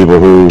kill all the people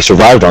who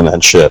survived on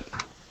that shit.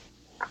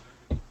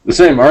 The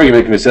same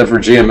argument can be said for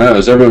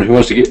GMOs. Everyone who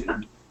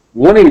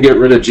wanting to get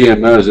rid of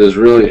GMOs is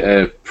really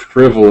a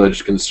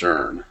privileged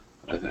concern,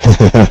 I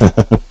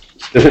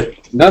think.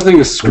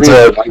 Nothing screams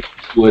like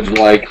privilege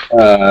like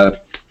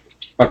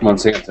fuck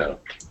Monsanto.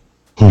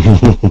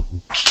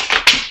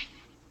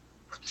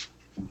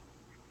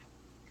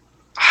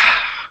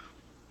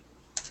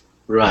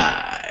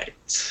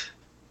 Right.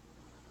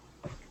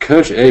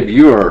 Coach Abe,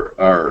 you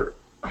are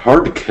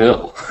hard to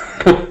kill.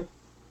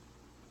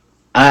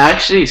 I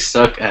actually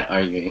suck at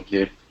arguing,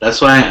 dude.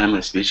 That's why I'm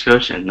a speech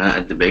coach and not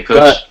a debate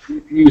coach.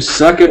 But you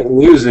suck at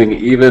losing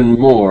even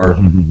more.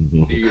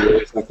 Do you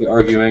really suck at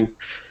arguing?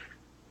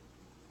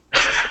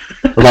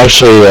 I'm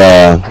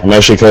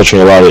actually coaching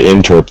a lot of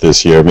interp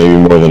this year, maybe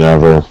more than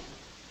ever.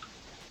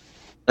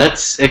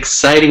 That's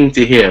exciting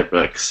to hear,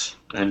 Brooks.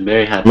 I'm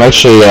very happy.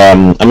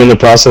 I'm in the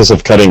process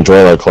of cutting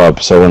Droiler Club,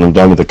 so when I'm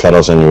done with the cut,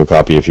 I'll send you a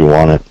copy if you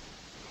want it.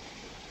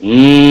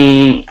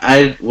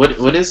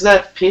 What is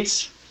that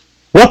piece?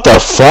 What the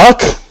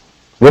fuck?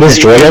 What is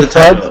Droiler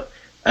Club?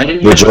 I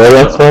didn't The hear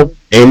Joylo Club?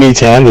 Amy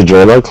Tan, the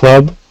Joylo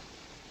Club?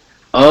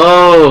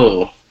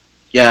 Oh,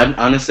 yeah.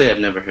 Honestly, I've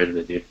never heard of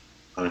it, dude.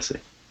 Honestly,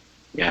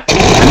 yeah.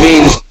 I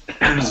mean,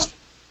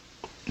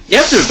 you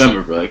have to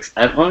remember, Brooks.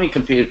 I've only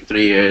competed for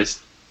 3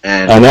 years,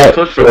 and I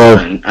coached for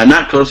one. I'm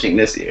not coaching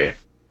this year,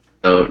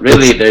 so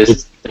really,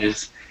 there's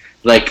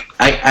like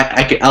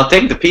I'll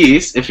take the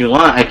piece if you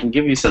want. I can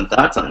give you some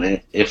thoughts on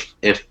it if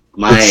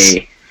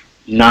my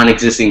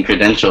non-existing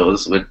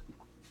credentials would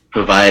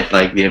provide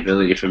like the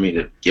ability for me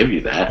to give you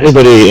that.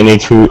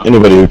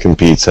 Anybody who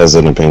competes has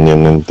an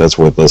opinion, and that's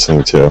worth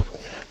listening to.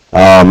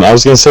 I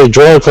was gonna say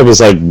Joylo Club is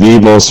like the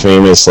most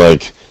famous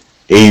like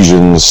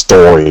Asian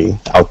story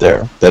out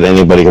there that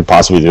anybody could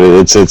possibly do.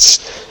 It's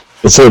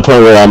to the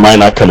point where I might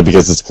not cut it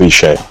because it's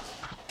cliche,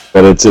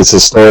 but it's a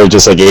story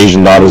just like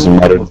Asian daughters and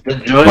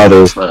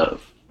mothers.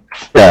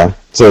 Yeah,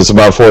 so it's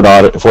about four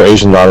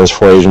Asian daughters,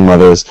 4 Asian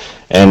mothers,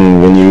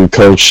 and when you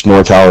coach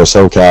NorCal or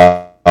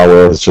SoCal,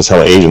 where it's just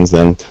hella Asians,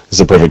 then it's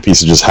a perfect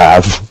piece to just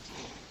have.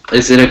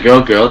 Is it a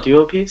girl-girl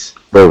duo piece?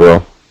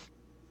 Girl.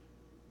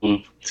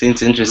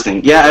 Seems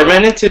interesting. Yeah, I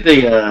ran into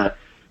the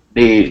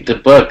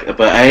book,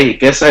 but I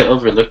guess I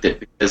overlooked it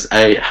because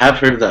I have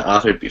heard of the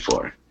author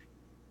before.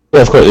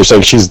 Yeah, of course. It's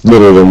like she's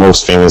literally the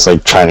most famous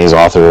like Chinese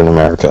author in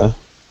America.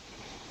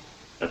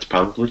 That's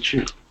probably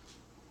true.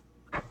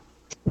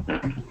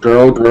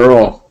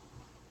 Girl.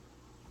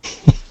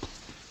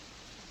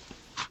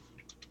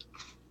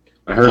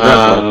 I heard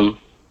that.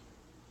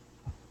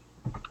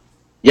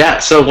 Yeah,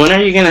 so when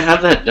are you gonna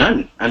have that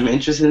done? I'm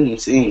interested in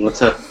seeing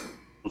what's up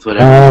with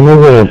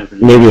whatever.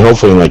 Maybe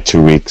hopefully in like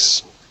 2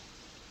 weeks.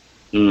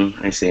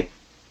 I see.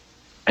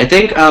 I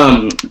think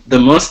the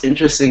most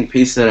interesting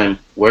piece that I'm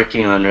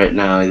working on right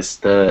now is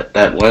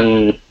that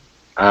one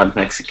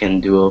Mexican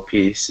duo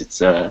piece.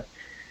 It's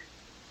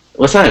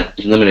well, it's not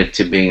limited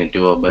to being a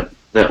duo, but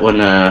that one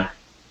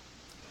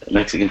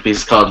Mexican piece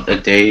is called "A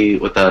Day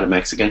Without a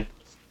Mexican."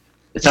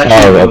 It's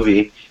actually a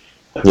movie.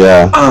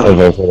 Yeah,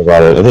 I've heard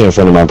about it. I think a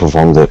friend of mine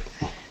performed it.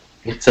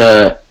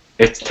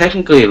 It's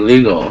technically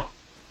illegal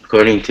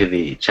according to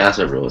the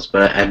CHASA rules,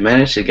 but I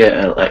managed to get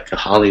a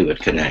Hollywood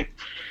connect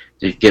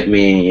to get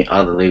me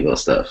all the legal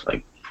stuff,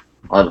 like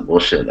all the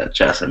bullshit that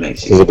CHASA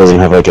makes you. Because it doesn't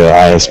have like an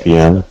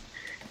ISBN.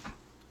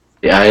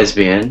 The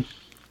ISBN?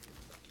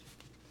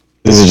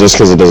 Is it just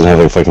because it doesn't have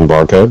a fucking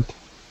barcode?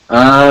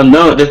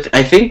 No.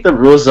 I think the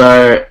rules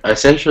are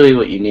essentially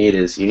what you need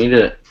is you need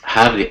to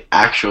have the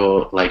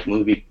actual like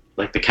movie,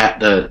 like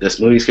this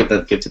movie script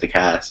that gives to the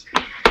cast.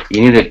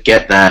 You need to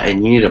get that,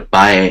 and you need to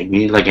buy it. You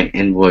need like an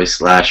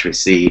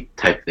invoice/receipt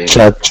type thing.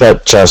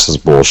 Chess is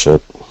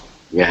bullshit.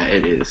 Yeah,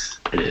 it is.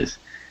 It is.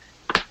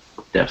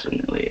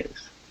 Definitely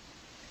is.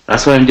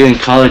 That's why I'm doing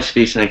college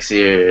speech next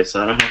year,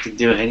 so I don't have to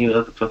do any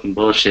of the fucking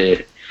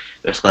bullshit.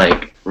 There's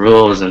like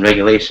rules and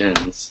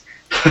regulations.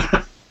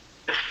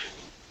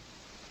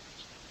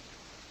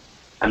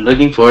 I'm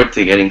looking forward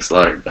to getting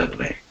slaughtered, by the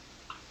way.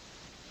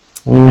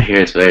 I hear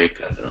it's very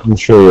cutthroat. I'm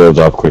sure you'll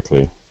adopt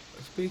quickly.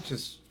 Speech,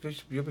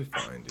 you'll be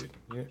fine,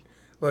 dude.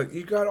 Look,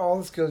 you got all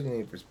the skills you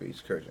need for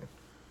speech coaching.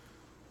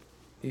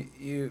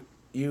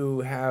 You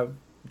have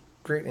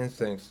great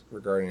instincts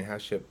regarding how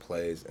shit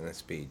plays in a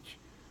speech,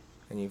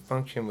 and you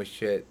function with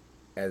shit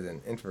as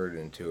an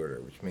introverted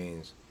intuitor, which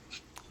means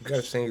you got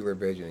a singular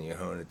vision and you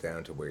hone it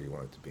down to where you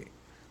want it to be.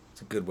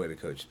 It's a good way to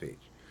coach speech.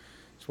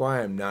 It's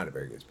why I'm not a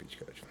very good speech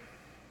coach,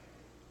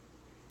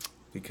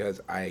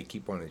 because I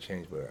keep wanting to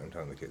change what I'm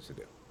telling the kids to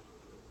do.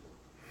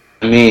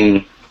 I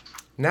mean,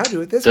 now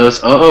do it this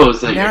those way.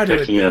 OOs that you're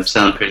cooking up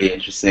sound pretty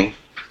interesting.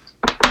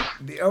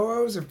 The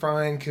OOs are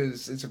fine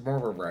because it's more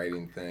of a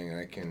writing thing, and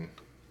I can,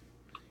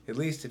 at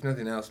least if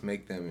nothing else,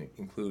 make them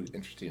include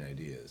interesting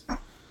ideas.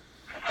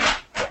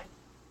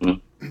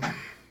 Mm.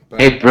 But,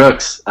 hey,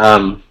 Brooks.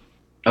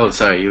 Oh,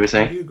 sorry, you were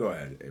saying? You go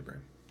ahead,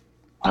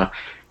 Abraham.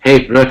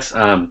 Hey, Brooks.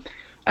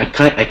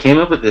 I came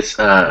up with this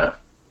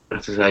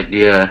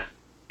idea.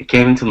 It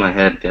came into my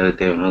head the other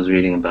day when I was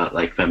reading about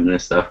like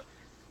feminist stuff.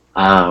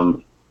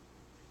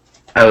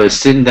 I was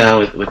sitting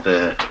down with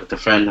a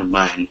friend of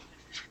mine,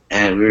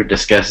 and we were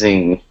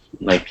discussing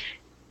like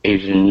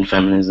Asian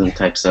feminism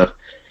type stuff.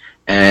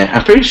 And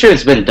I'm pretty sure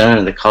it's been done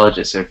in the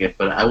college circuit,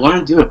 but I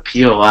want to do a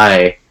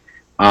POI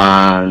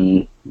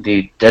on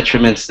the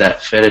detriments that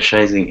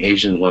fetishizing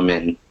Asian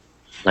women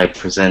like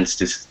presents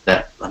to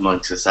that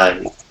among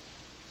society.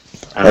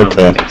 I don't know if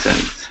that makes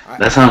sense.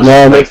 That sounds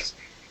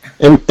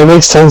It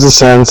makes tons of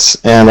sense,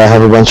 and I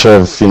have a bunch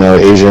of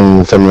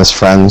Asian feminist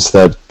friends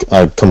that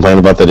complain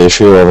about that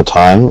issue all the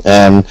time.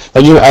 And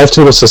like I have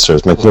two little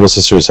sisters. My little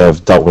sisters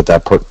have dealt with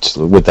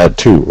that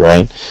too,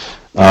 right?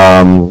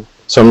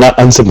 So I'm not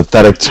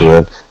unsympathetic to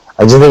it.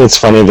 I just think it's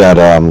funny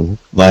that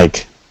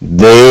like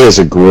they as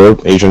a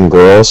group, Asian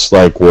girls,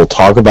 like will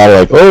talk about it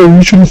like, oh,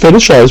 you shouldn't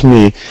fetishize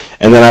me,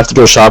 and then I have to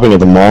go shopping at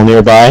the mall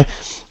nearby.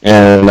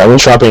 And I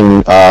went shopping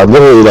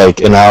literally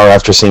like an hour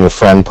after seeing a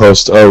friend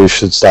post, oh, we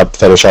should stop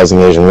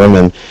fetishizing Asian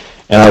women.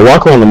 And I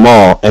walk around the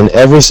mall, and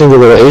every single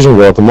little Asian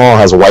girl at the mall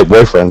has a white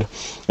boyfriend.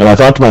 And I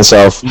thought to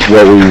myself,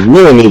 what we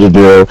really need to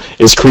do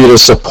is create a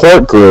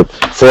support group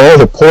for all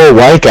the poor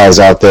white guys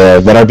out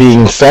there that are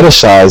being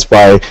fetishized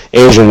by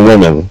Asian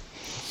women.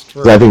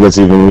 I think that's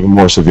even a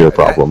more severe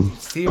problem.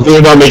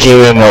 They're not making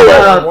it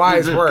nowhere.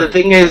 The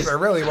thing is,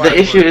 the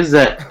issue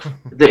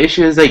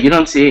is that you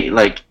don't see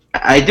like.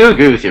 I do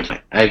agree with your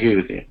point. I agree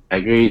with you. I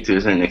agree to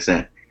a certain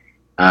extent.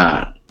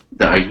 The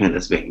argument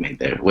that's being made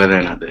there, whether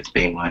or not it's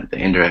being one, the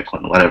indirect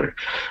one, whatever.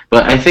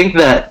 But I think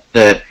that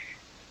the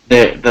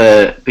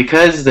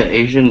because the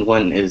Asian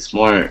one is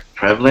more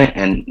prevalent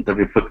and the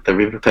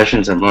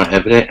repercussions are more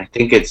evident. I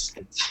think it's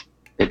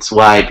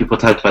why people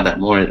talk about that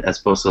more as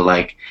opposed to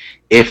like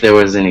if there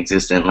was an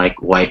existent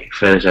like white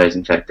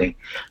fetishizing type thing.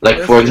 Like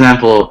for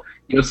example,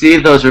 you'll see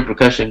those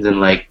repercussions in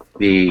like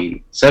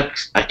the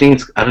sex. I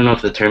don't know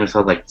if the term is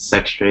called like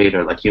sex trade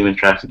or like human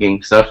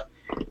trafficking stuff.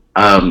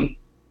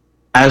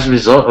 As a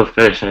result of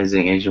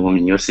fetishizing Asian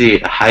women, you'll see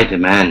a high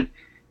demand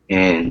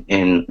in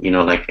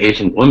like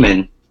Asian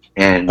women.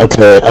 And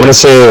okay, I'm gonna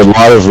say a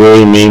lot of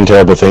really mean,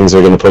 terrible things that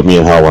are gonna put me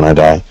in hell when I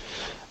die.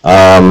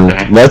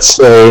 Okay. Let's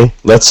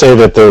say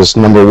that there's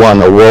number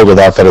one, a world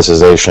without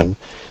fetishization.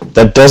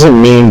 That doesn't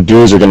mean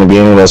dudes are gonna be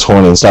any less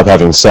horny and stop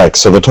having sex.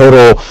 So the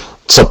total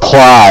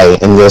supply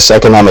in this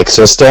economic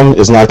system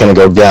is not going to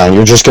go down.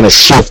 You're just going to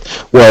shift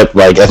what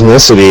like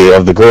ethnicity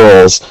of the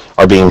girls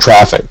are being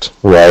trafficked,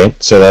 right?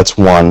 So that's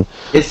one.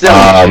 It's still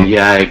an issue.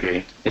 Yeah, I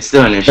agree. It's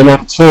still an issue. And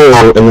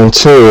then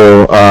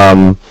two,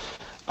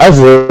 I've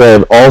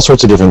read all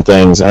sorts of different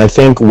things, and I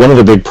think one of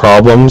the big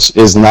problems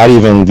is not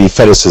even the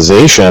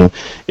fetishization,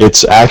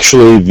 it's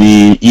actually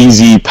the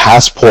easy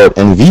passport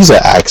and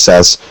visa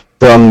access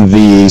from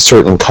the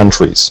certain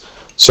countries.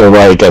 So,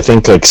 like, I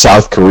think, like,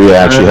 South Korea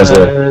actually has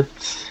a...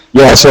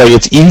 Yeah, so like,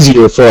 it's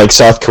easier for, like,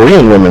 South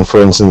Korean women, for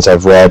instance,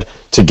 I've read,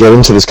 to get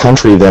into this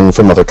country than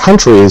from other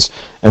countries.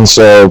 And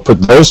so,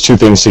 put those two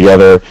things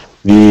together,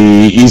 the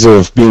ease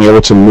of being able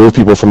to move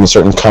people from a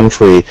certain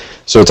country.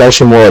 So it's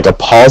actually more like a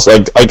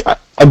policy... Like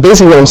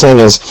basically what I'm saying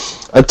is,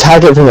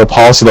 attack it from the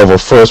policy level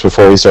first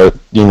before we start,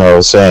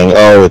 saying,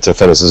 oh, it's a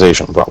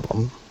fetishization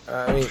problem.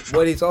 I mean,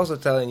 what he's also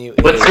telling you is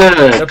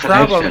the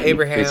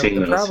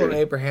problem,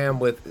 Abraham,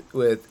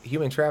 with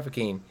human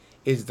trafficking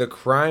is the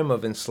crime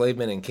of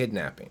enslavement and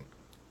kidnapping.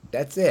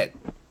 That's it.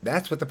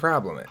 That's what the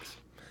problem is.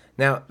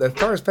 Now, as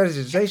far as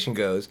fetishization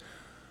goes,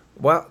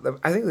 well,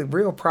 I think the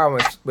real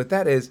problem with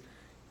that is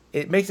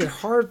it makes it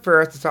hard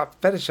for us to stop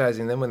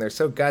fetishizing them when they're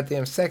so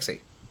goddamn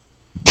sexy.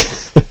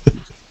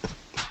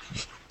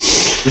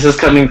 This is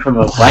coming from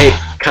a white,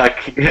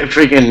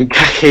 freaking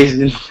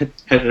Caucasian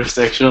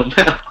heterosexual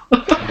male.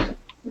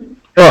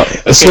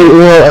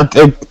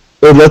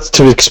 Let's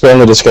to expand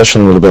the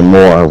discussion a little bit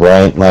more,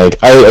 right? Like,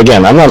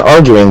 I'm not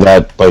arguing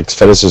that like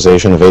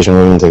fetishization of Asian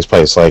women takes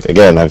place. Like,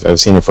 again, I've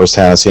seen it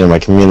firsthand. I've seen it in my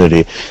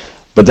community,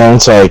 but then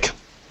it's like,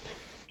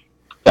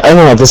 I don't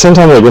know. At the same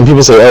time, like when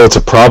people say, "Oh, it's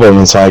a problem,"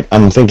 it's like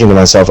I'm thinking to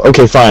myself,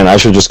 "Okay, fine. I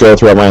should just go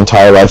throughout my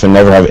entire life and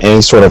never have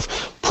any sort of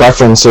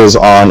preferences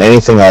on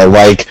anything I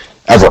like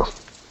ever."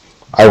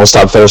 I will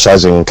stop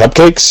fetishizing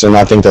cupcakes and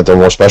not think that they're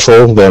more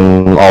special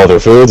than all other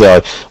foods.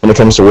 When it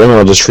comes to women,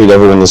 I'll just treat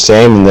everyone the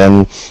same, and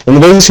then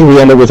basically we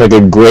end up with like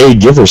a gray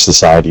giver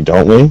society,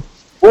 don't we?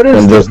 What is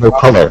And there's this? no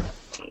color.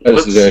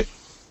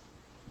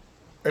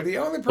 The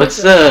only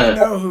What's person I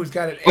know who's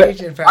got an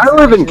Asian I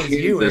live in fascination is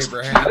you, Kansas.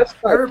 Abraham. That's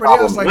not a Everybody else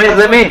problem. likes Wait,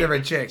 let me-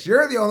 different chicks.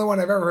 You're the only one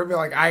I've ever heard be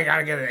like, I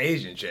gotta get an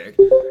Asian chick.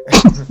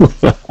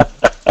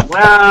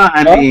 Well,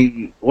 I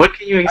mean, what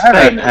can you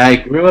expect? I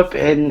grew up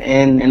in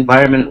an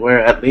environment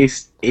where at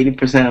least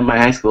 80% of my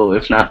high school,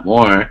 if not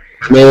more,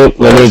 Let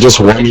me just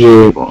warn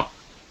you. people.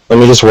 Let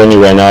me just warn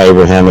you right now,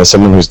 Abraham. As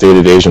someone who's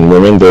dated Asian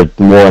women, they're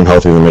more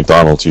unhealthy than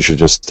McDonald's. You should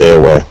just stay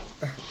away.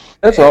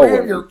 That's all.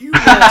 Abraham, you are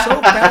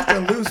so fast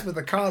and loose with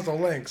the causal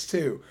links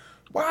too.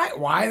 Why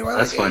do I like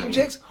That's Asian funny.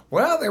 chicks?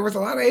 Well, there was a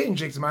lot of Asian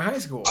chicks in my high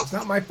school. It's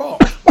not my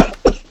fault.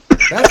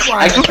 That's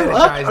why I grew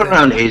up fetishized them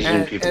around Asian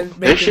and, people. and There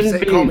make them shouldn't say,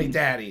 be. call me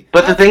daddy.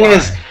 But the That's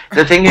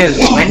thing why.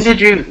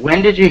 is,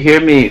 when did you hear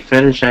me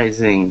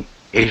fetishizing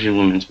Asian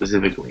women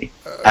specifically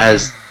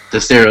as the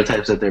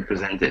stereotypes that they're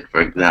presented?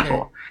 For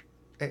example,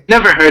 Okay.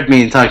 never heard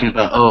me talking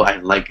about, oh, I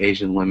like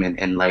Asian women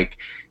and like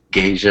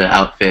geisha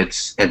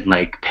outfits and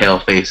like pale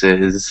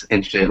faces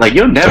and shit. Like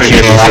you'll never hear me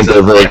say Yeah,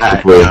 something very like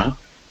that. quickly. You know?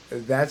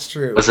 That's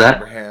true. What's that?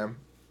 Abraham?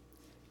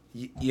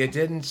 You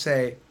didn't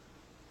say,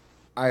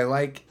 I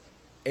like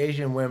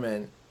Asian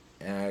women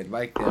and I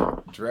like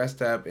them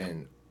dressed up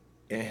in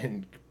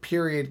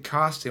period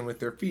costume with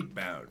their feet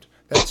bound.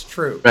 That's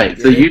true. Right.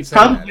 So didn't you say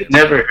that, probably did you?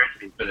 never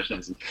heard me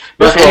fetishizing.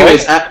 But That's all.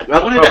 anyways,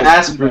 I wanted to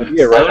ask Brooks.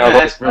 Yeah, right I wanted now,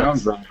 to ask I'm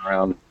Brooks. running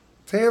around.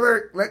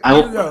 Taylor, let I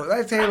you will- go.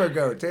 Let Taylor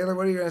go. Taylor,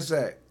 what are you gonna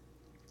say?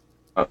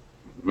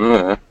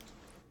 I'm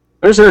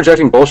just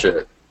interjecting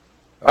bullshit.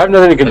 I have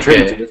nothing to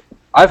contribute Okay. to this.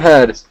 I've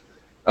had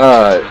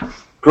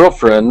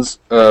girlfriends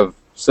of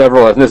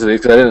several ethnicities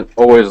because I didn't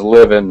always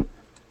live in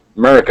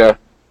America.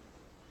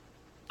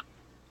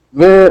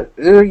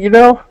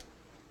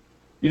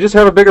 You just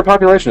have a bigger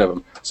population of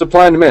them.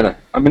 Supply and demand.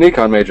 I'm an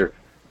econ major.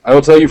 I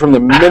will tell you from the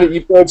minute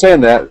you started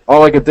saying that,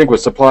 all I could think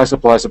was supply,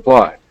 supply,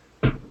 supply.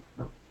 A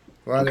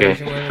lot Okay.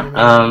 of Asian women in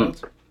Um,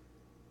 McDonald's?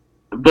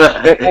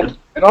 But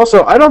And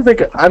also, I don't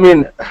think, I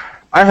mean,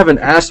 I haven't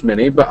asked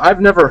many, but I've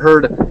never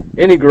heard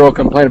any girl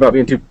complain about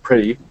being too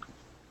pretty.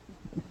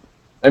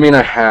 I mean,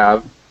 I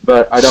have,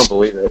 but I don't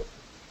believe it.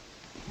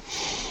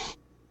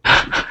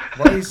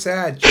 Why are you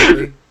sad,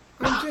 Julie?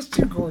 I'm just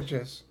too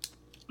gorgeous.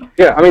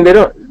 Yeah, I mean,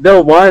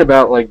 they'll whine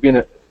about, like,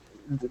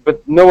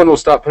 but no one will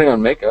stop putting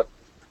on makeup.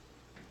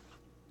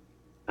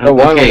 They'll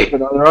whine when they okay,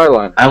 put on their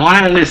eyeliner. I want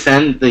to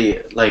understand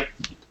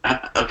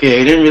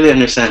okay, I didn't really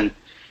understand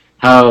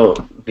how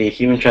the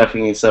human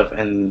trafficking stuff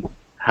and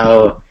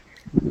how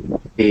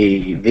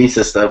the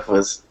visa stuff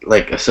was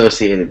like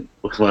associated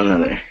with one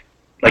another.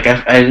 Like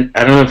I don't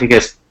know if you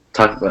guys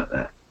talked about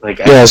that. Like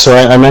Yeah, so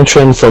I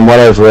mentioned from what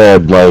I've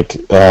read, like,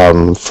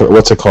 for,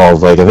 what's it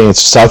called? Like, I think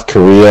it's South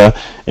Korea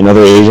and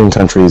other Asian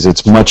countries,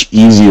 it's much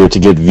easier to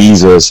get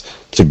visas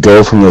to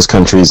go from those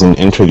countries and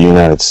enter the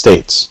United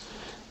States.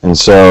 And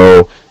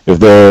so, if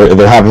there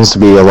happens to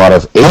be a lot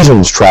of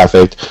Asians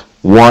trafficked,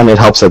 one, it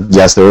helps that,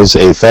 yes, there is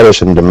a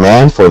fetish and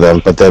demand for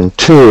them, but then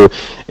two,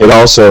 it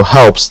also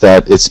helps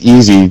that it's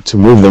easy to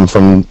move them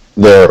from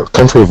their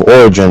country of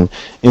origin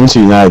into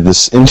the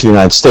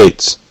United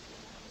States.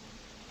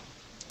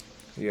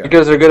 Yeah.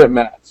 Because they're good at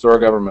math, so our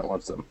government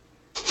wants them.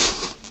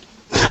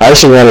 I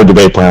actually ran a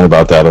debate plan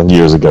about that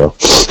years ago.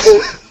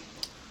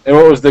 And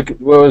what was the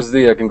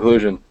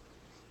conclusion?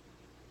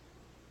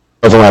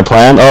 Over my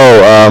plan?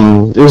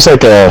 It was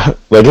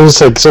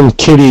like some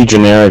kiddie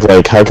generic,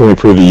 like, how can we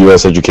improve the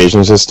U.S.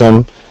 education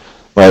system?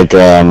 Like,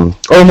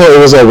 it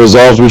was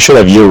resolved we should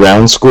have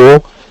year-round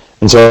school.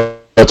 And so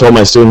I told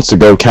my students to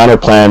go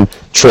counterplan,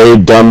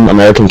 trade dumb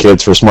American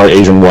kids for smart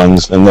Asian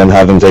ones, and then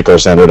have them take our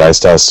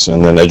standardized tests,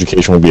 and then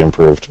education would be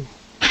improved.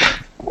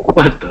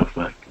 what the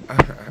fuck?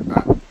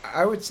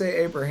 I would say,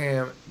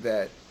 Abraham,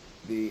 that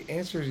the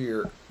answer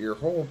to your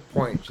whole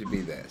point should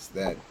be this: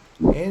 that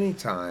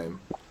anytime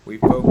we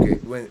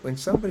focus, when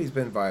somebody's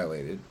been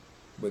violated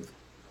with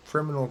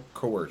criminal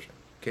coercion,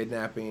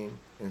 kidnapping,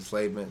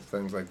 enslavement,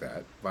 things like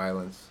that,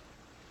 violence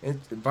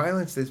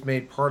that's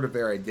made part of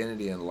their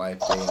identity and life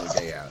day in and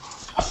day out.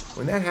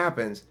 When that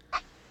happens,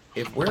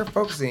 if we're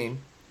focusing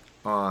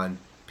on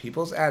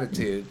people's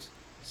attitudes,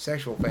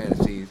 sexual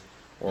fantasies,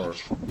 or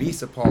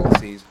visa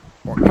policies,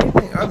 or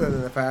anything other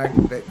than the fact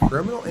that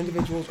criminal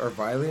individuals are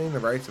violating the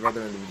rights of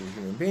other individual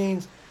human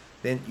beings,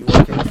 then you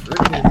are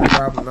contributing to the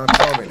problem, not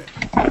solving it.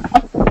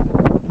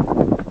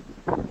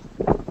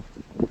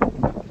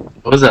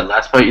 What was that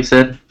last part you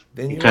said?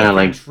 Then you Kinda are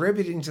like-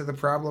 contributing to the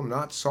problem,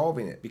 not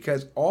solving it.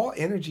 Because all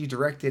energy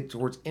directed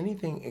towards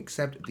anything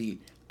except the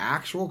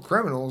actual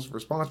criminals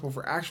responsible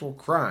for actual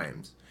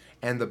crimes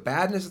and the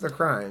badness of the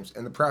crimes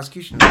and the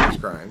prosecution of those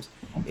crimes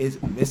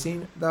is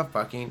missing the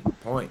fucking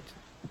point.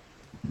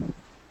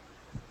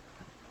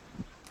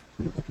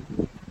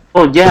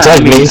 Well, yeah, It's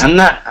like I mean, me. I'm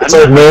not. It's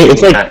like me.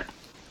 It's like, that.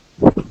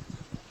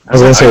 I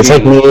was gonna say, it's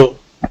like me.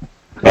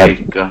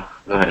 Okay, go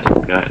ahead.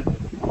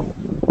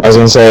 I was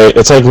gonna say,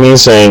 it's like me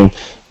saying,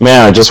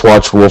 man, I just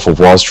watched Wolf of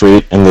Wall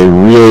Street, and they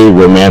really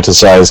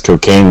romanticize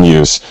cocaine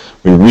use.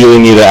 We really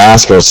need to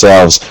ask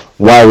ourselves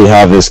why we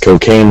have this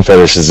cocaine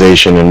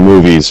fetishization in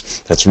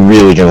movies. That's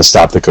really going to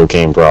stop the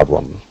cocaine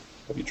problem.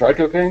 Have you tried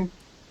cocaine?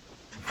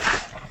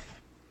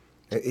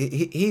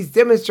 He's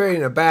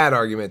demonstrating a bad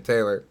argument,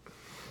 Taylor.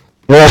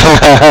 The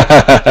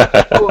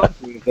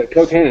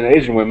cocaine in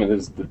Asian women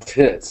is the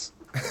tits.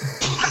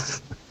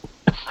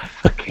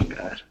 Fucking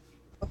God.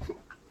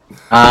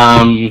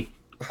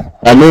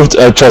 I moved.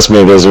 Trust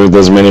me,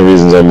 there's many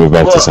reasons I moved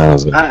back to San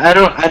Jose. I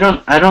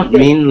don't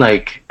mean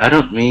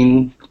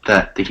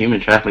that the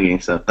human trafficking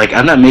stuff. Like,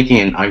 I'm not making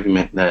an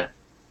argument that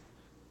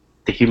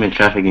the human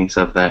trafficking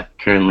stuff that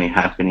currently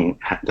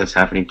that's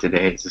happening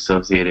today is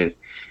associated,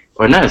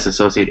 or not is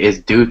associated,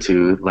 is due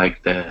to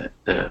like the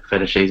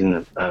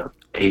fetishization of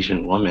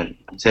Asian women.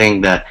 I'm saying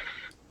that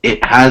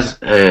it has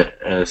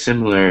has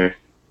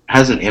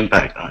an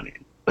impact on it,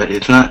 but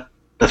that's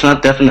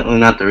definitely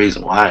not the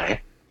reason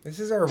why. This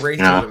is our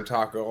racism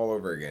talk all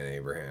over again,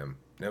 Abraham.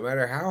 No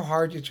matter how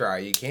hard you try,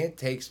 you can't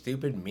take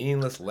stupid,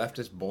 meaningless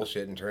leftist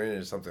bullshit and turn it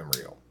into something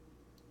real.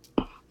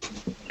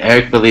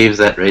 Eric believes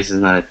that race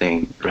is not a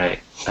thing, right?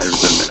 I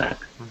remember that.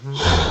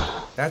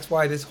 Mm-hmm. That's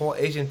why this whole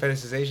Asian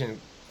fetishization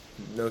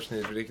notion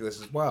is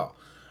ridiculous as well.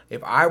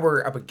 If I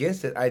were up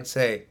against it, I'd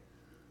say,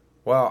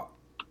 well,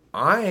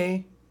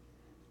 I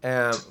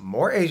am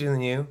more Asian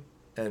than you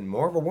and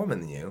more of a woman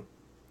than you.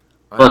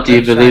 Well, do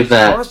you believe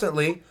that?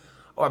 Constantly.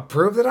 Oh,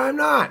 prove that I'm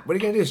not. What are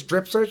you going to do,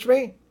 strip search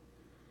me?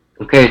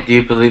 Okay, do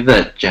you believe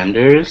that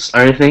genders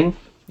are a thing?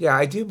 Yeah,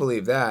 I do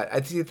believe that.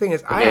 The thing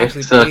is, I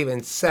actually believe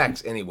in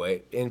sex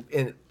anyway.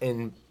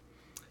 In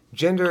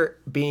gender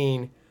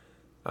being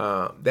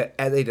that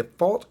as a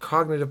default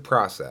cognitive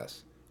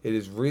process, it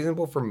is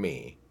reasonable for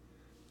me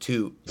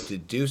to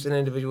deduce an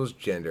individual's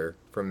gender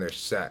from their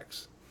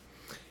sex.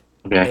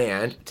 Okay.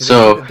 And to the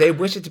extent that they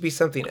wish it to be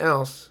something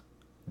else,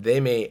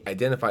 they may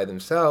identify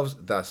themselves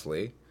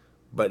thusly,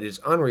 but it is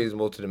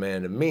unreasonable to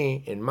demand of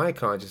me, in my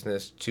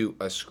consciousness, to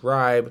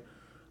ascribe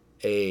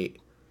a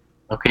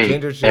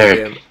gender to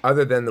them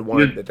other than the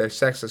one that their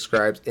sex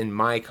ascribes in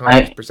my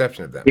conscious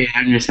perception of them. Yeah, I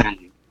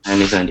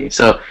understand you.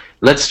 So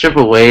let's strip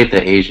away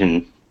the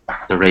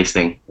race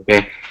thing,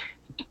 okay?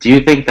 Do you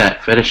think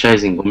that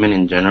fetishizing women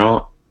in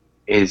general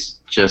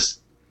is just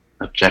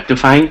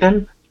objectifying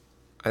them?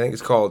 I think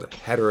it's called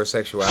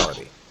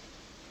heterosexuality.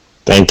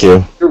 Thank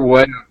you. Your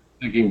way of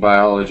thinking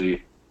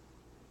biology.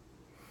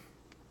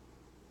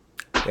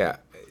 Yeah,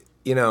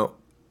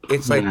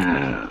 it's like,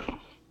 I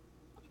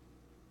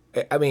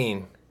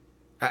mean,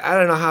 I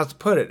don't know how to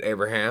put it,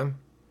 Abraham.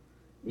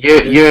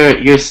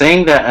 You're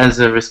saying that as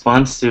a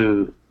response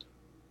to,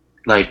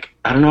 like,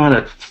 I don't know how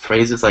to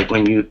phrase this. Like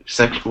when you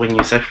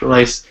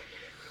sexualize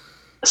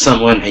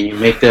someone and you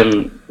make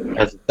them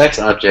as a sex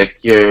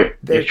object, you're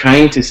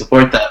trying to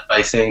support that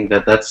by saying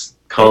that that's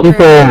called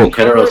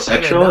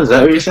heterosexual. Is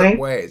that what you're saying?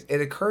 Ways. It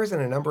occurs in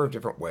a number of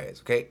different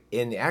ways. Okay,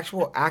 in the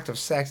actual act of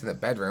sex in the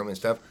bedroom and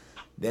stuff,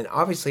 then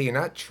obviously you're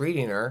not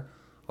treating her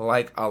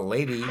like a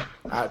lady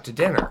out to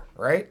dinner,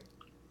 right?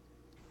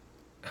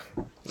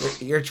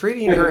 You're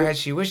treating her as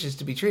she wishes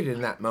to be treated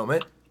in that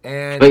moment.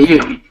 But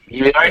you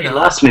already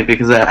lost me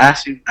because I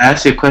asked you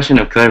a question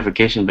of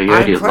clarification, but you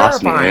already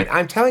lost me. Right?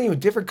 I'm telling you, in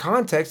different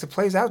contexts, it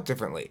plays out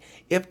differently.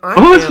 What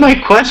was my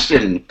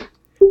question?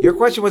 Your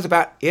question was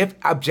about if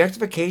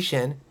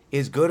objectification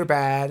is good or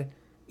bad,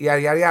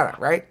 yada yada yada,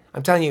 right?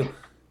 I'm telling you,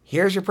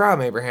 here's your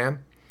problem,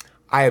 Abraham.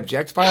 I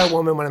objectify a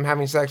woman when I'm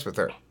having sex with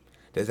her.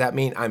 Does that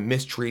mean I'm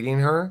mistreating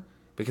her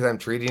because I'm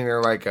treating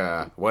her like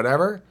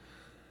whatever?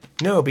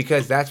 No,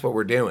 because that's what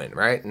we're doing,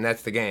 right? And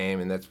that's the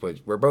game, and that's what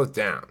we're both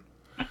down.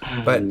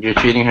 But you're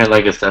treating her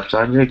like a sex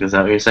object. Is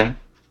that what you're saying?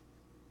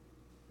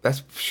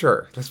 That's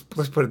sure. Let's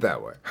put it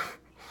that way.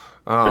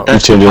 You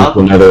tuned in to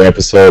another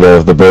episode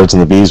of The Birds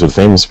and the Bees with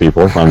Famous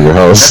People. I'm your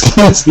host.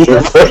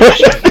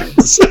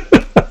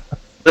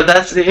 But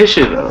that's the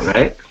issue, though,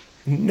 right?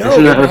 No,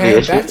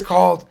 man, that's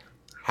called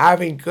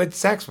having good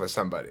sex with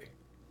somebody.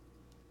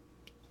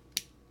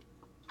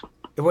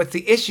 What's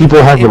the issue?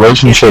 People have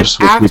relationships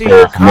with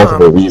people for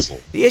multiple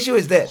reasons. The issue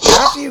is that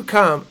after you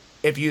come,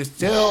 if you're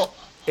still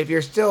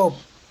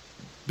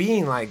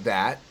being like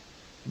that,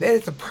 then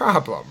it's a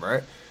problem,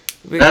 right?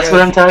 Because that's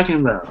what I'm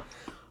talking about.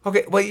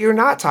 Okay, well, you're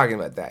not talking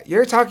about that.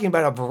 You're talking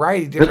about a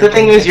variety of different things. But the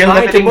thing is, you're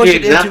limiting the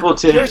example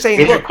to you're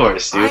saying,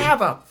 intercourse, dude. I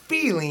have a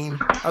feeling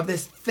of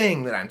this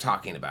thing that I'm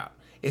talking about.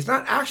 It's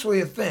not actually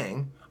a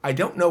thing. I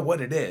don't know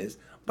what it is,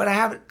 but I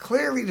have it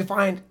clearly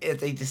defined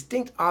as a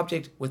distinct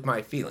object with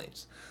my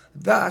feelings.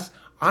 Thus,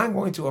 I'm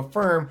going to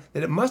affirm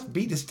that it must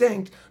be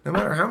distinct no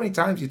matter how many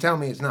times you tell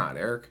me it's not,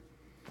 Eric.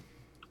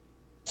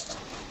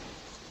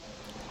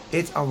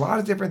 It's a lot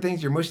of different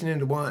things you're mushing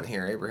into one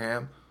here,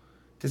 Abraham.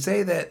 To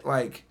say that,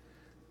 like,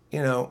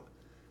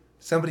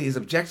 somebody is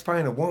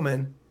objectifying a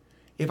woman,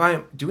 if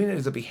I'm doing it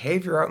as a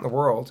behavior out in the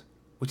world,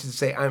 which is to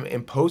say I'm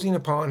imposing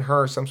upon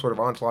her some sort of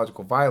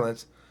ontological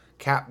violence,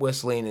 cat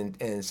whistling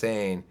and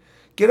saying,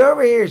 get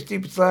over here,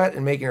 stupid slut,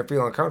 and making her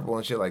feel uncomfortable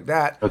and shit like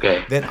that,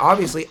 Okay. then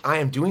obviously I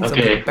am doing Okay,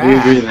 something we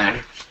bad. agree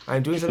there.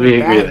 I'm doing We something agree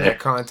bad in there. that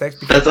context.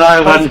 Because, That's all I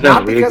but wanted it's to know.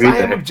 not We because agree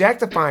I am there.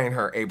 objectifying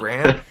her,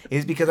 Abraham. It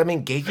is because I'm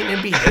engaging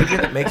in behavior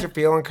that makes her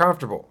feel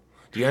uncomfortable.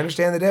 Do you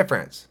understand the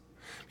difference?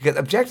 Because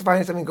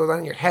objectifying is something that goes on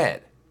in your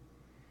head.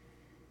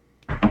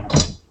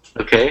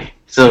 Okay,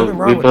 so Nothing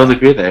we wrong with both that.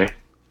 agree there.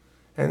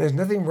 And there's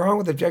nothing wrong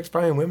with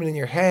objectifying women in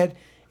your head.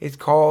 It's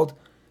called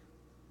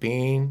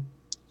being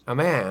a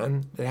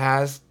man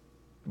that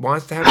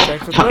wants to have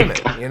sex with women,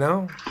 you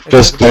know?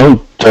 Just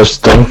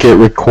don't get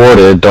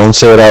recorded. Don't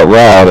say it out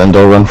loud, and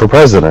don't run for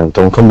president.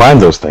 Don't combine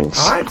those things.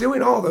 I'm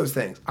doing all those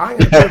things. I'm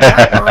going to prove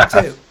that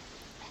wrong too.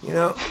 You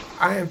know,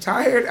 I am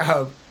tired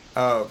of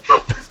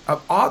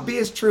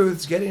obvious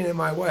truths getting in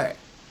my way.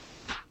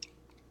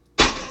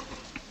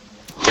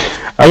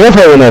 I love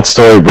how when that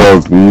story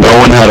broke, no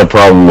one had a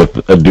problem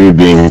with a dude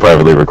being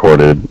privately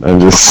recorded. I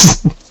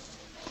just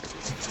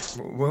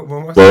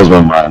blows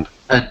my mind.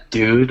 A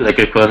dude, like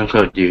a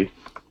quote-unquote dude.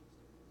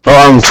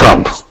 Oh, I'm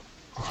Trump.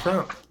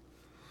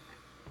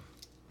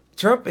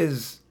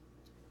 Trump's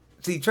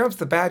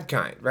the bad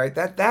kind, right?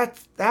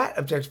 That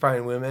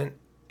objectifying women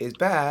is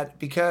bad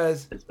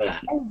because It's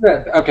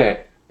bad.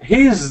 Okay,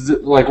 he's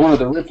like one of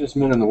the richest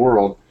men in the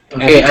world.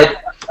 Okay,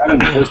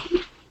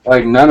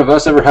 Like none of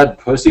us ever had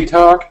pussy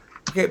talk.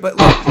 okay, but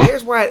look,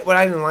 here's what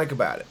I didn't like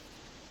about it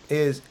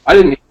is I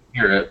didn't even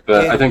hear it,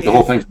 but I think the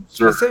whole thing's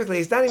absurd. specifically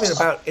it's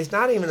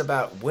not even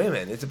about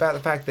women. It's about the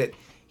fact that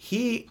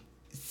he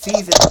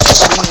sees it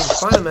as being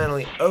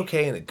fundamentally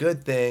okay and a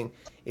good thing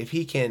if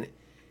he can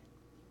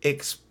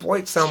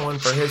exploit someone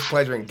for his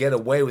pleasure and get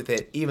away with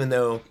it, even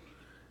though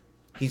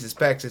he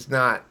suspects it's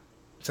not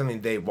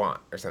something they want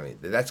or something.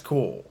 That's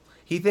cool.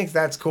 He thinks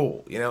that's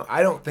cool. You know,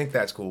 I don't think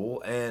that's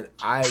cool, and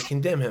I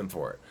condemn him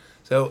for it.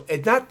 So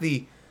it's not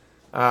the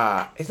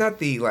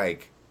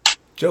like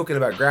joking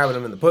about grabbing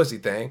him in the pussy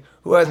thing.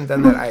 Who hasn't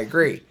done that? I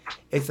agree.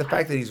 It's the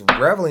fact that he's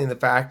reveling in the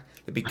fact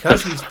that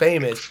because he's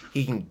famous,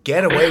 he can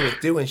get away with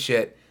doing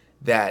shit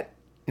that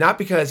not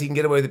because he can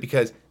get away with it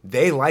because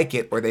they like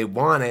it or they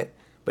want it,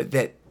 but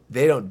that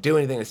they don't do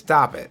anything to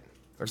stop it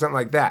or something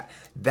like that.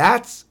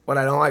 That's what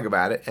I don't like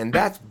about it, and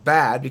that's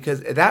bad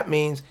because that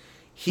means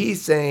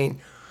he's saying,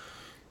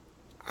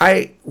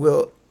 I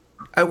will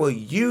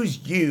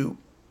use you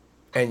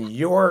and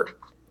your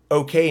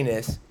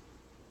okayness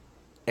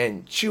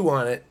and chew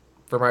on it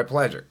for my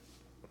pleasure.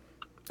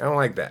 I don't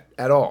like that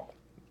at all.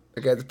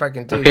 Okay, the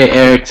fucking dude. Okay,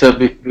 Eric. So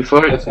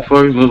before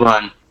we move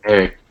on,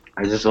 Eric,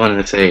 I just wanted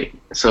to say,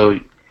 so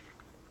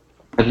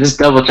I'm just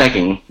double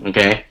checking.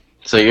 Okay,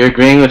 so you're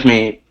agreeing with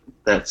me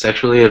that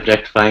sexually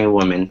objectifying a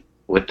woman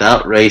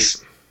without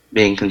race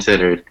being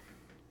considered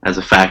as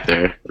a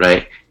factor,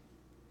 right?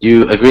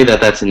 You agree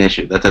that that's an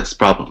issue, that's a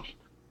problem.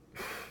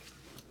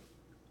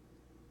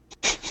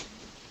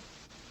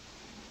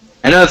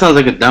 I know it sounds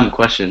like a dumb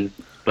question,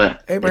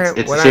 but Abraham,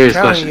 it's what a I'm serious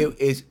telling question. you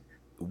is,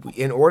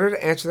 in order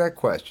to answer that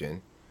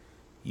question,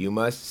 you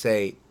must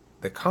say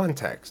the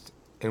context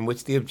in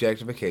which the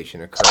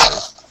objectification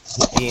occurs,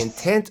 the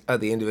intent of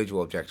the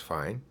individual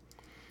objectifying,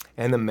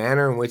 and the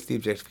manner in which the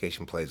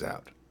objectification plays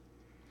out.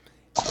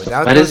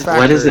 Without Why those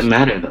why does it factors,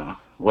 matter though?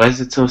 Why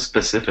is it so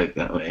specific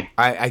that way?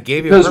 I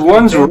gave you a Because perfect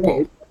one's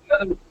example.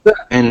 right.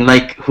 And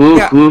like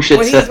who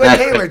should set What that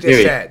Taylor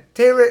criteria? just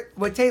said.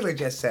 What Taylor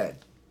just said.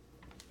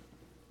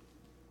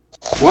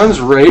 One's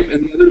rape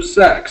and the other's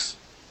sex.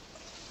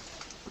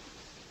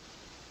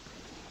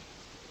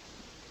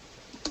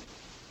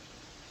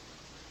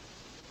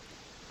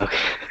 Okay.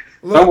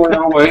 Look,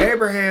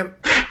 Abraham,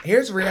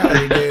 here's the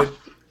reality, dude.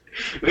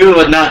 We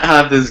would not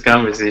have this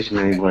conversation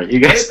anymore. You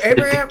guys.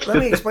 Abraham, let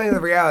me explain the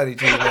reality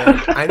to you,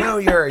 man. I know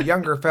you're a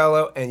younger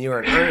fellow and you're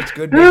an earnest,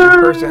 good-natured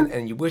person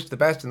and you wish the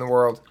best in the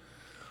world,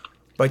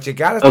 but you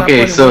gotta stop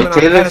Okay, putting so women on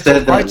Taylor pedestals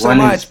said that quite so one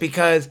much is-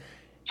 because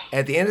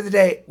at the end of the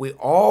day, we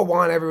all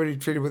want everybody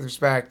treated with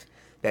respect.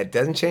 That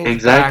doesn't change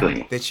Exactly. the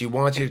fact that she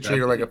wants you to treat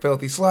her like a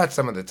filthy slut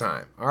some of the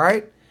time. All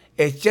right?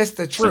 It's just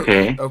the truth.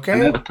 Okay.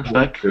 Okay? What the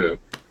fuck?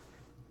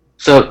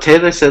 So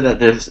Taylor said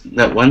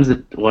that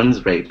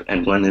one's rape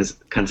and one is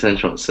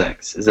consensual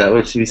sex. Is that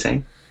what she's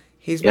saying?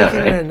 He's Yeah, making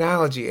right. an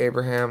analogy,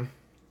 Abraham.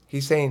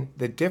 He's saying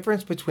the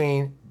difference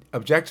between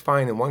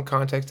objectifying in one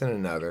context and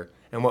another,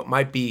 and what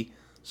might be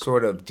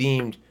sort of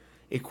deemed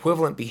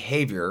equivalent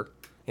behavior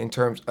in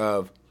terms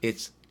of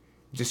its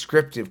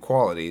descriptive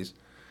qualities,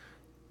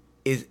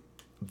 is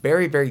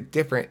very, very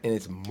different in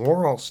its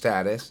moral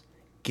status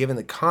given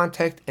the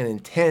context and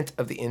intent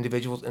of the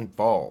individuals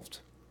involved.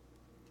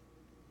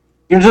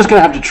 You're just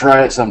gonna have to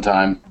try it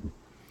sometime.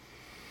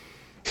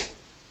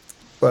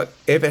 Look,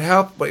 if it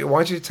helped, what I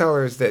want you to tell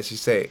her is this. You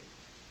say,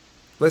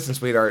 listen,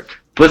 sweetheart,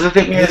 But the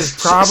thing This is,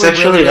 is probably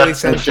sexually really, really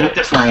sensitive,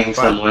 objectifying but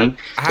someone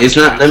I have is to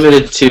not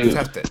limited to.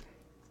 test it.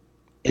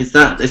 It's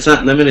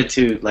not limited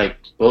to like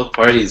both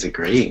parties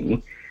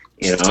agreeing.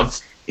 You know,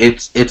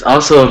 it's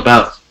also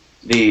about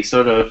the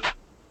sort of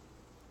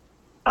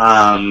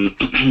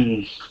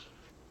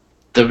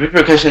the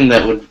repercussion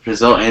that would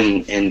result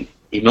in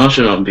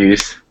emotional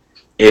abuse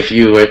if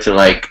you were to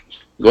like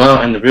go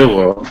out in the real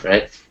world,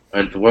 right,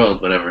 or the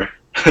world, whatever,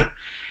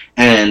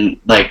 and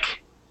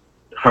like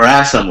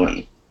harass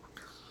someone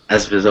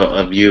as a result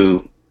of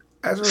you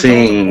As a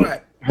result of seeing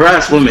what?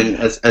 harass Excuse me? women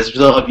as a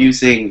result of you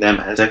seeing them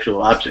as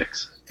sexual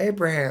objects.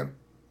 Abraham.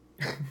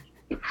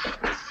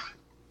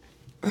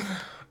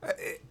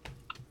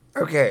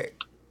 Okay.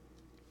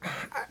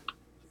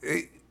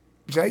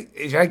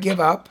 Should I give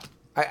up?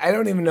 I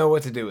don't even know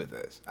what to do with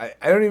this. I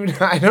don't even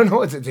I don't know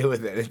what to do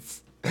with it.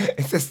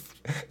 It's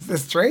the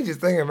strangest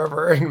thing I've ever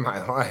heard in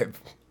my life.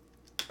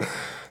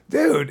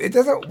 Dude, it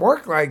doesn't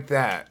work like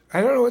that.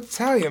 I don't know what to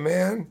tell you,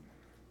 man.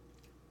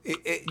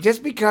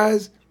 Just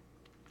because,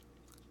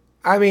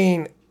 I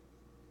mean,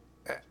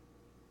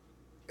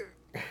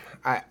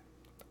 I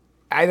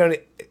I don't.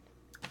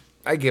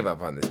 I give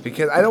up on this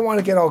because I don't want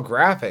to get all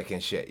graphic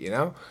and shit, you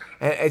know.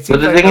 And it But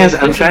seems the like thing I'm is, I'm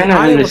trying increasingly to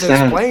unable to understand.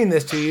 explain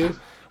this to you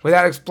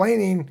without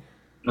explaining.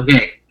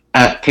 Okay,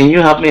 can you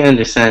help me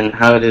understand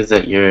how it is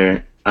that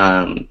you're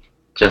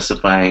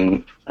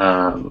justifying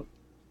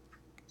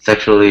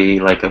sexually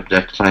like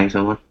objectifying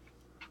someone?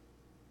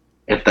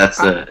 If that's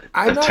I, the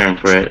I'm not. term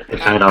for it. If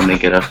not, I'll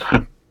make it up.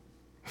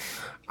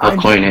 I'll I'm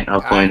coin it.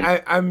 I'll coin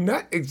it. I'm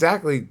not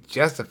exactly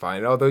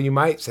justifying, although you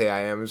might say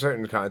I am in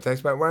certain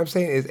contexts. But what I'm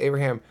saying is,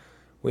 Abraham,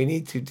 we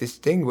need to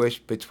distinguish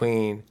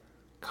between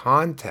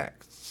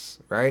contexts,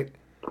 right?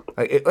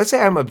 Like, let's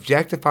say I'm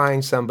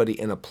objectifying somebody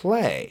in a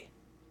play.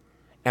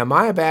 Am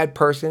I a bad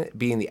person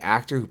being the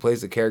actor who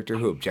plays the character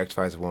who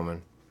objectifies a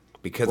woman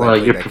because I Well,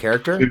 played that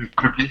character? you're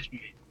perpetuating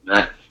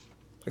that.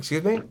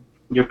 Excuse me?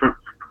 You're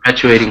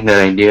perpetuating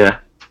that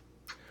idea.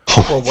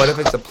 Well, what if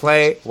it's a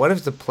play? What if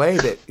it's a play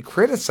that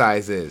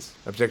criticizes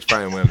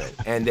objectifying women,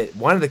 and that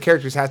one of the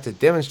characters has to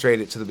demonstrate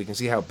it so that we can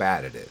see how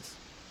bad it is?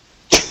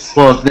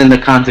 Well, then the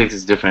context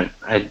is different.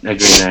 I agree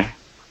there.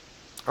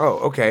 Oh,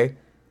 okay.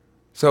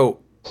 So,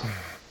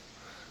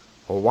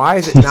 well, why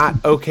is it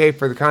not okay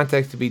for the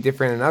context to be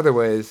different in other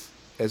ways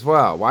as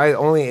well? Why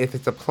only if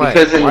it's a play?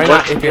 Because in Why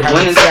not if you're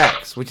having one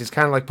sex, which is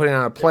kind of like putting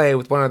on a play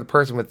with one other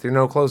person with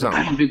no clothes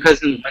on?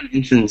 because in one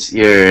instance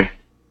you're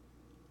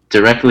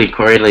directly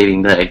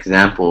correlating the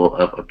example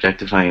of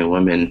objectifying a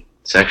woman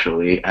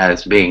sexually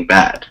as being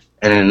bad,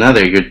 and in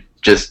another you're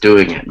just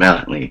doing it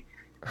valiantly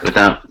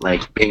without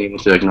like being able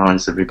to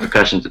acknowledge the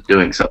repercussions of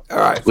doing so, All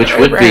right, so which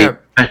would be Abraham.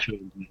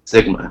 perpetuating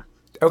stigma.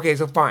 Okay,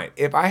 so fine.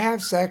 If I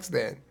have sex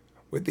then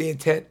with the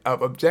intent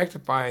of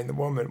objectifying the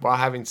woman while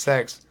having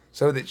sex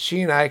so that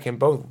she and I can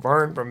both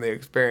learn from the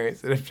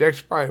experience that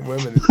objectifying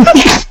women is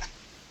bad,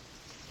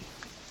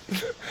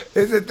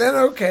 is it then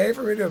okay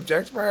for me to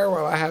objectify her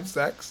while I have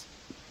sex?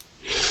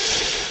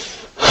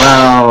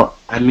 Well,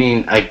 I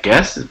mean, I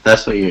guess if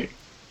that's what you're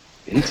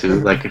into,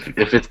 like if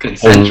it's I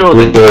consensual,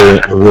 then really,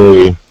 yeah. I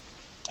really,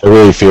 I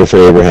really fear for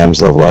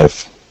Abraham's love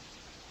life.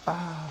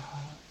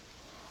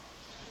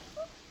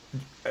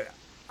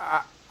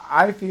 I,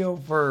 I feel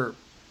for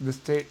the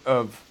state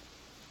of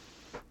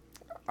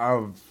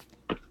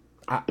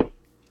I,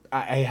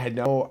 I had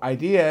no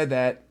idea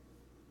that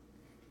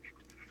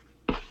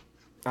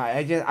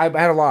I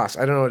had a loss.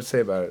 I don't know what to say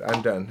about it.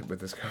 I'm done with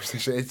this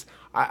conversation.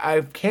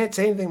 I can't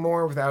say anything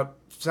more without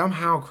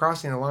somehow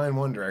crossing a line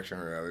one direction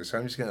or another. So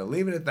I'm just gonna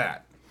leave it at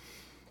that.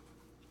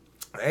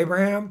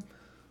 Abraham,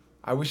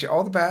 I wish you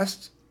all the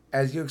best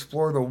as you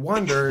explore the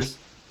wonders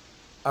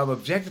of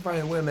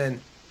objectifying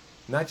women,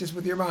 not just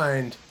with your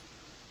mind,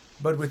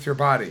 but with your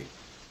body.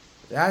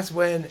 That's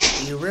when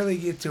you really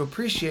get to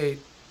appreciate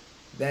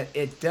that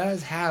it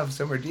does have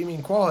some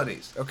redeeming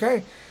qualities,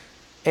 okay?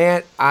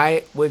 And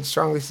I would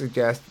strongly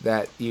suggest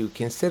that you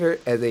consider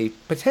it as a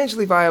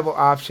potentially viable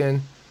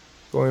option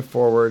going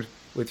forward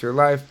with your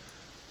life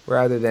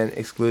rather than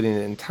excluding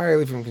it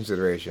entirely from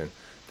consideration.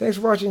 Thanks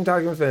for watching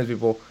Talking with Fans,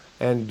 people.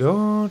 And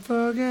don't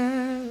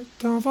forget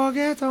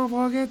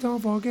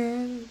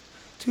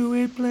to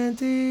eat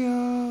plenty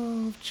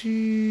of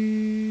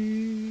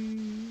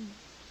cheese.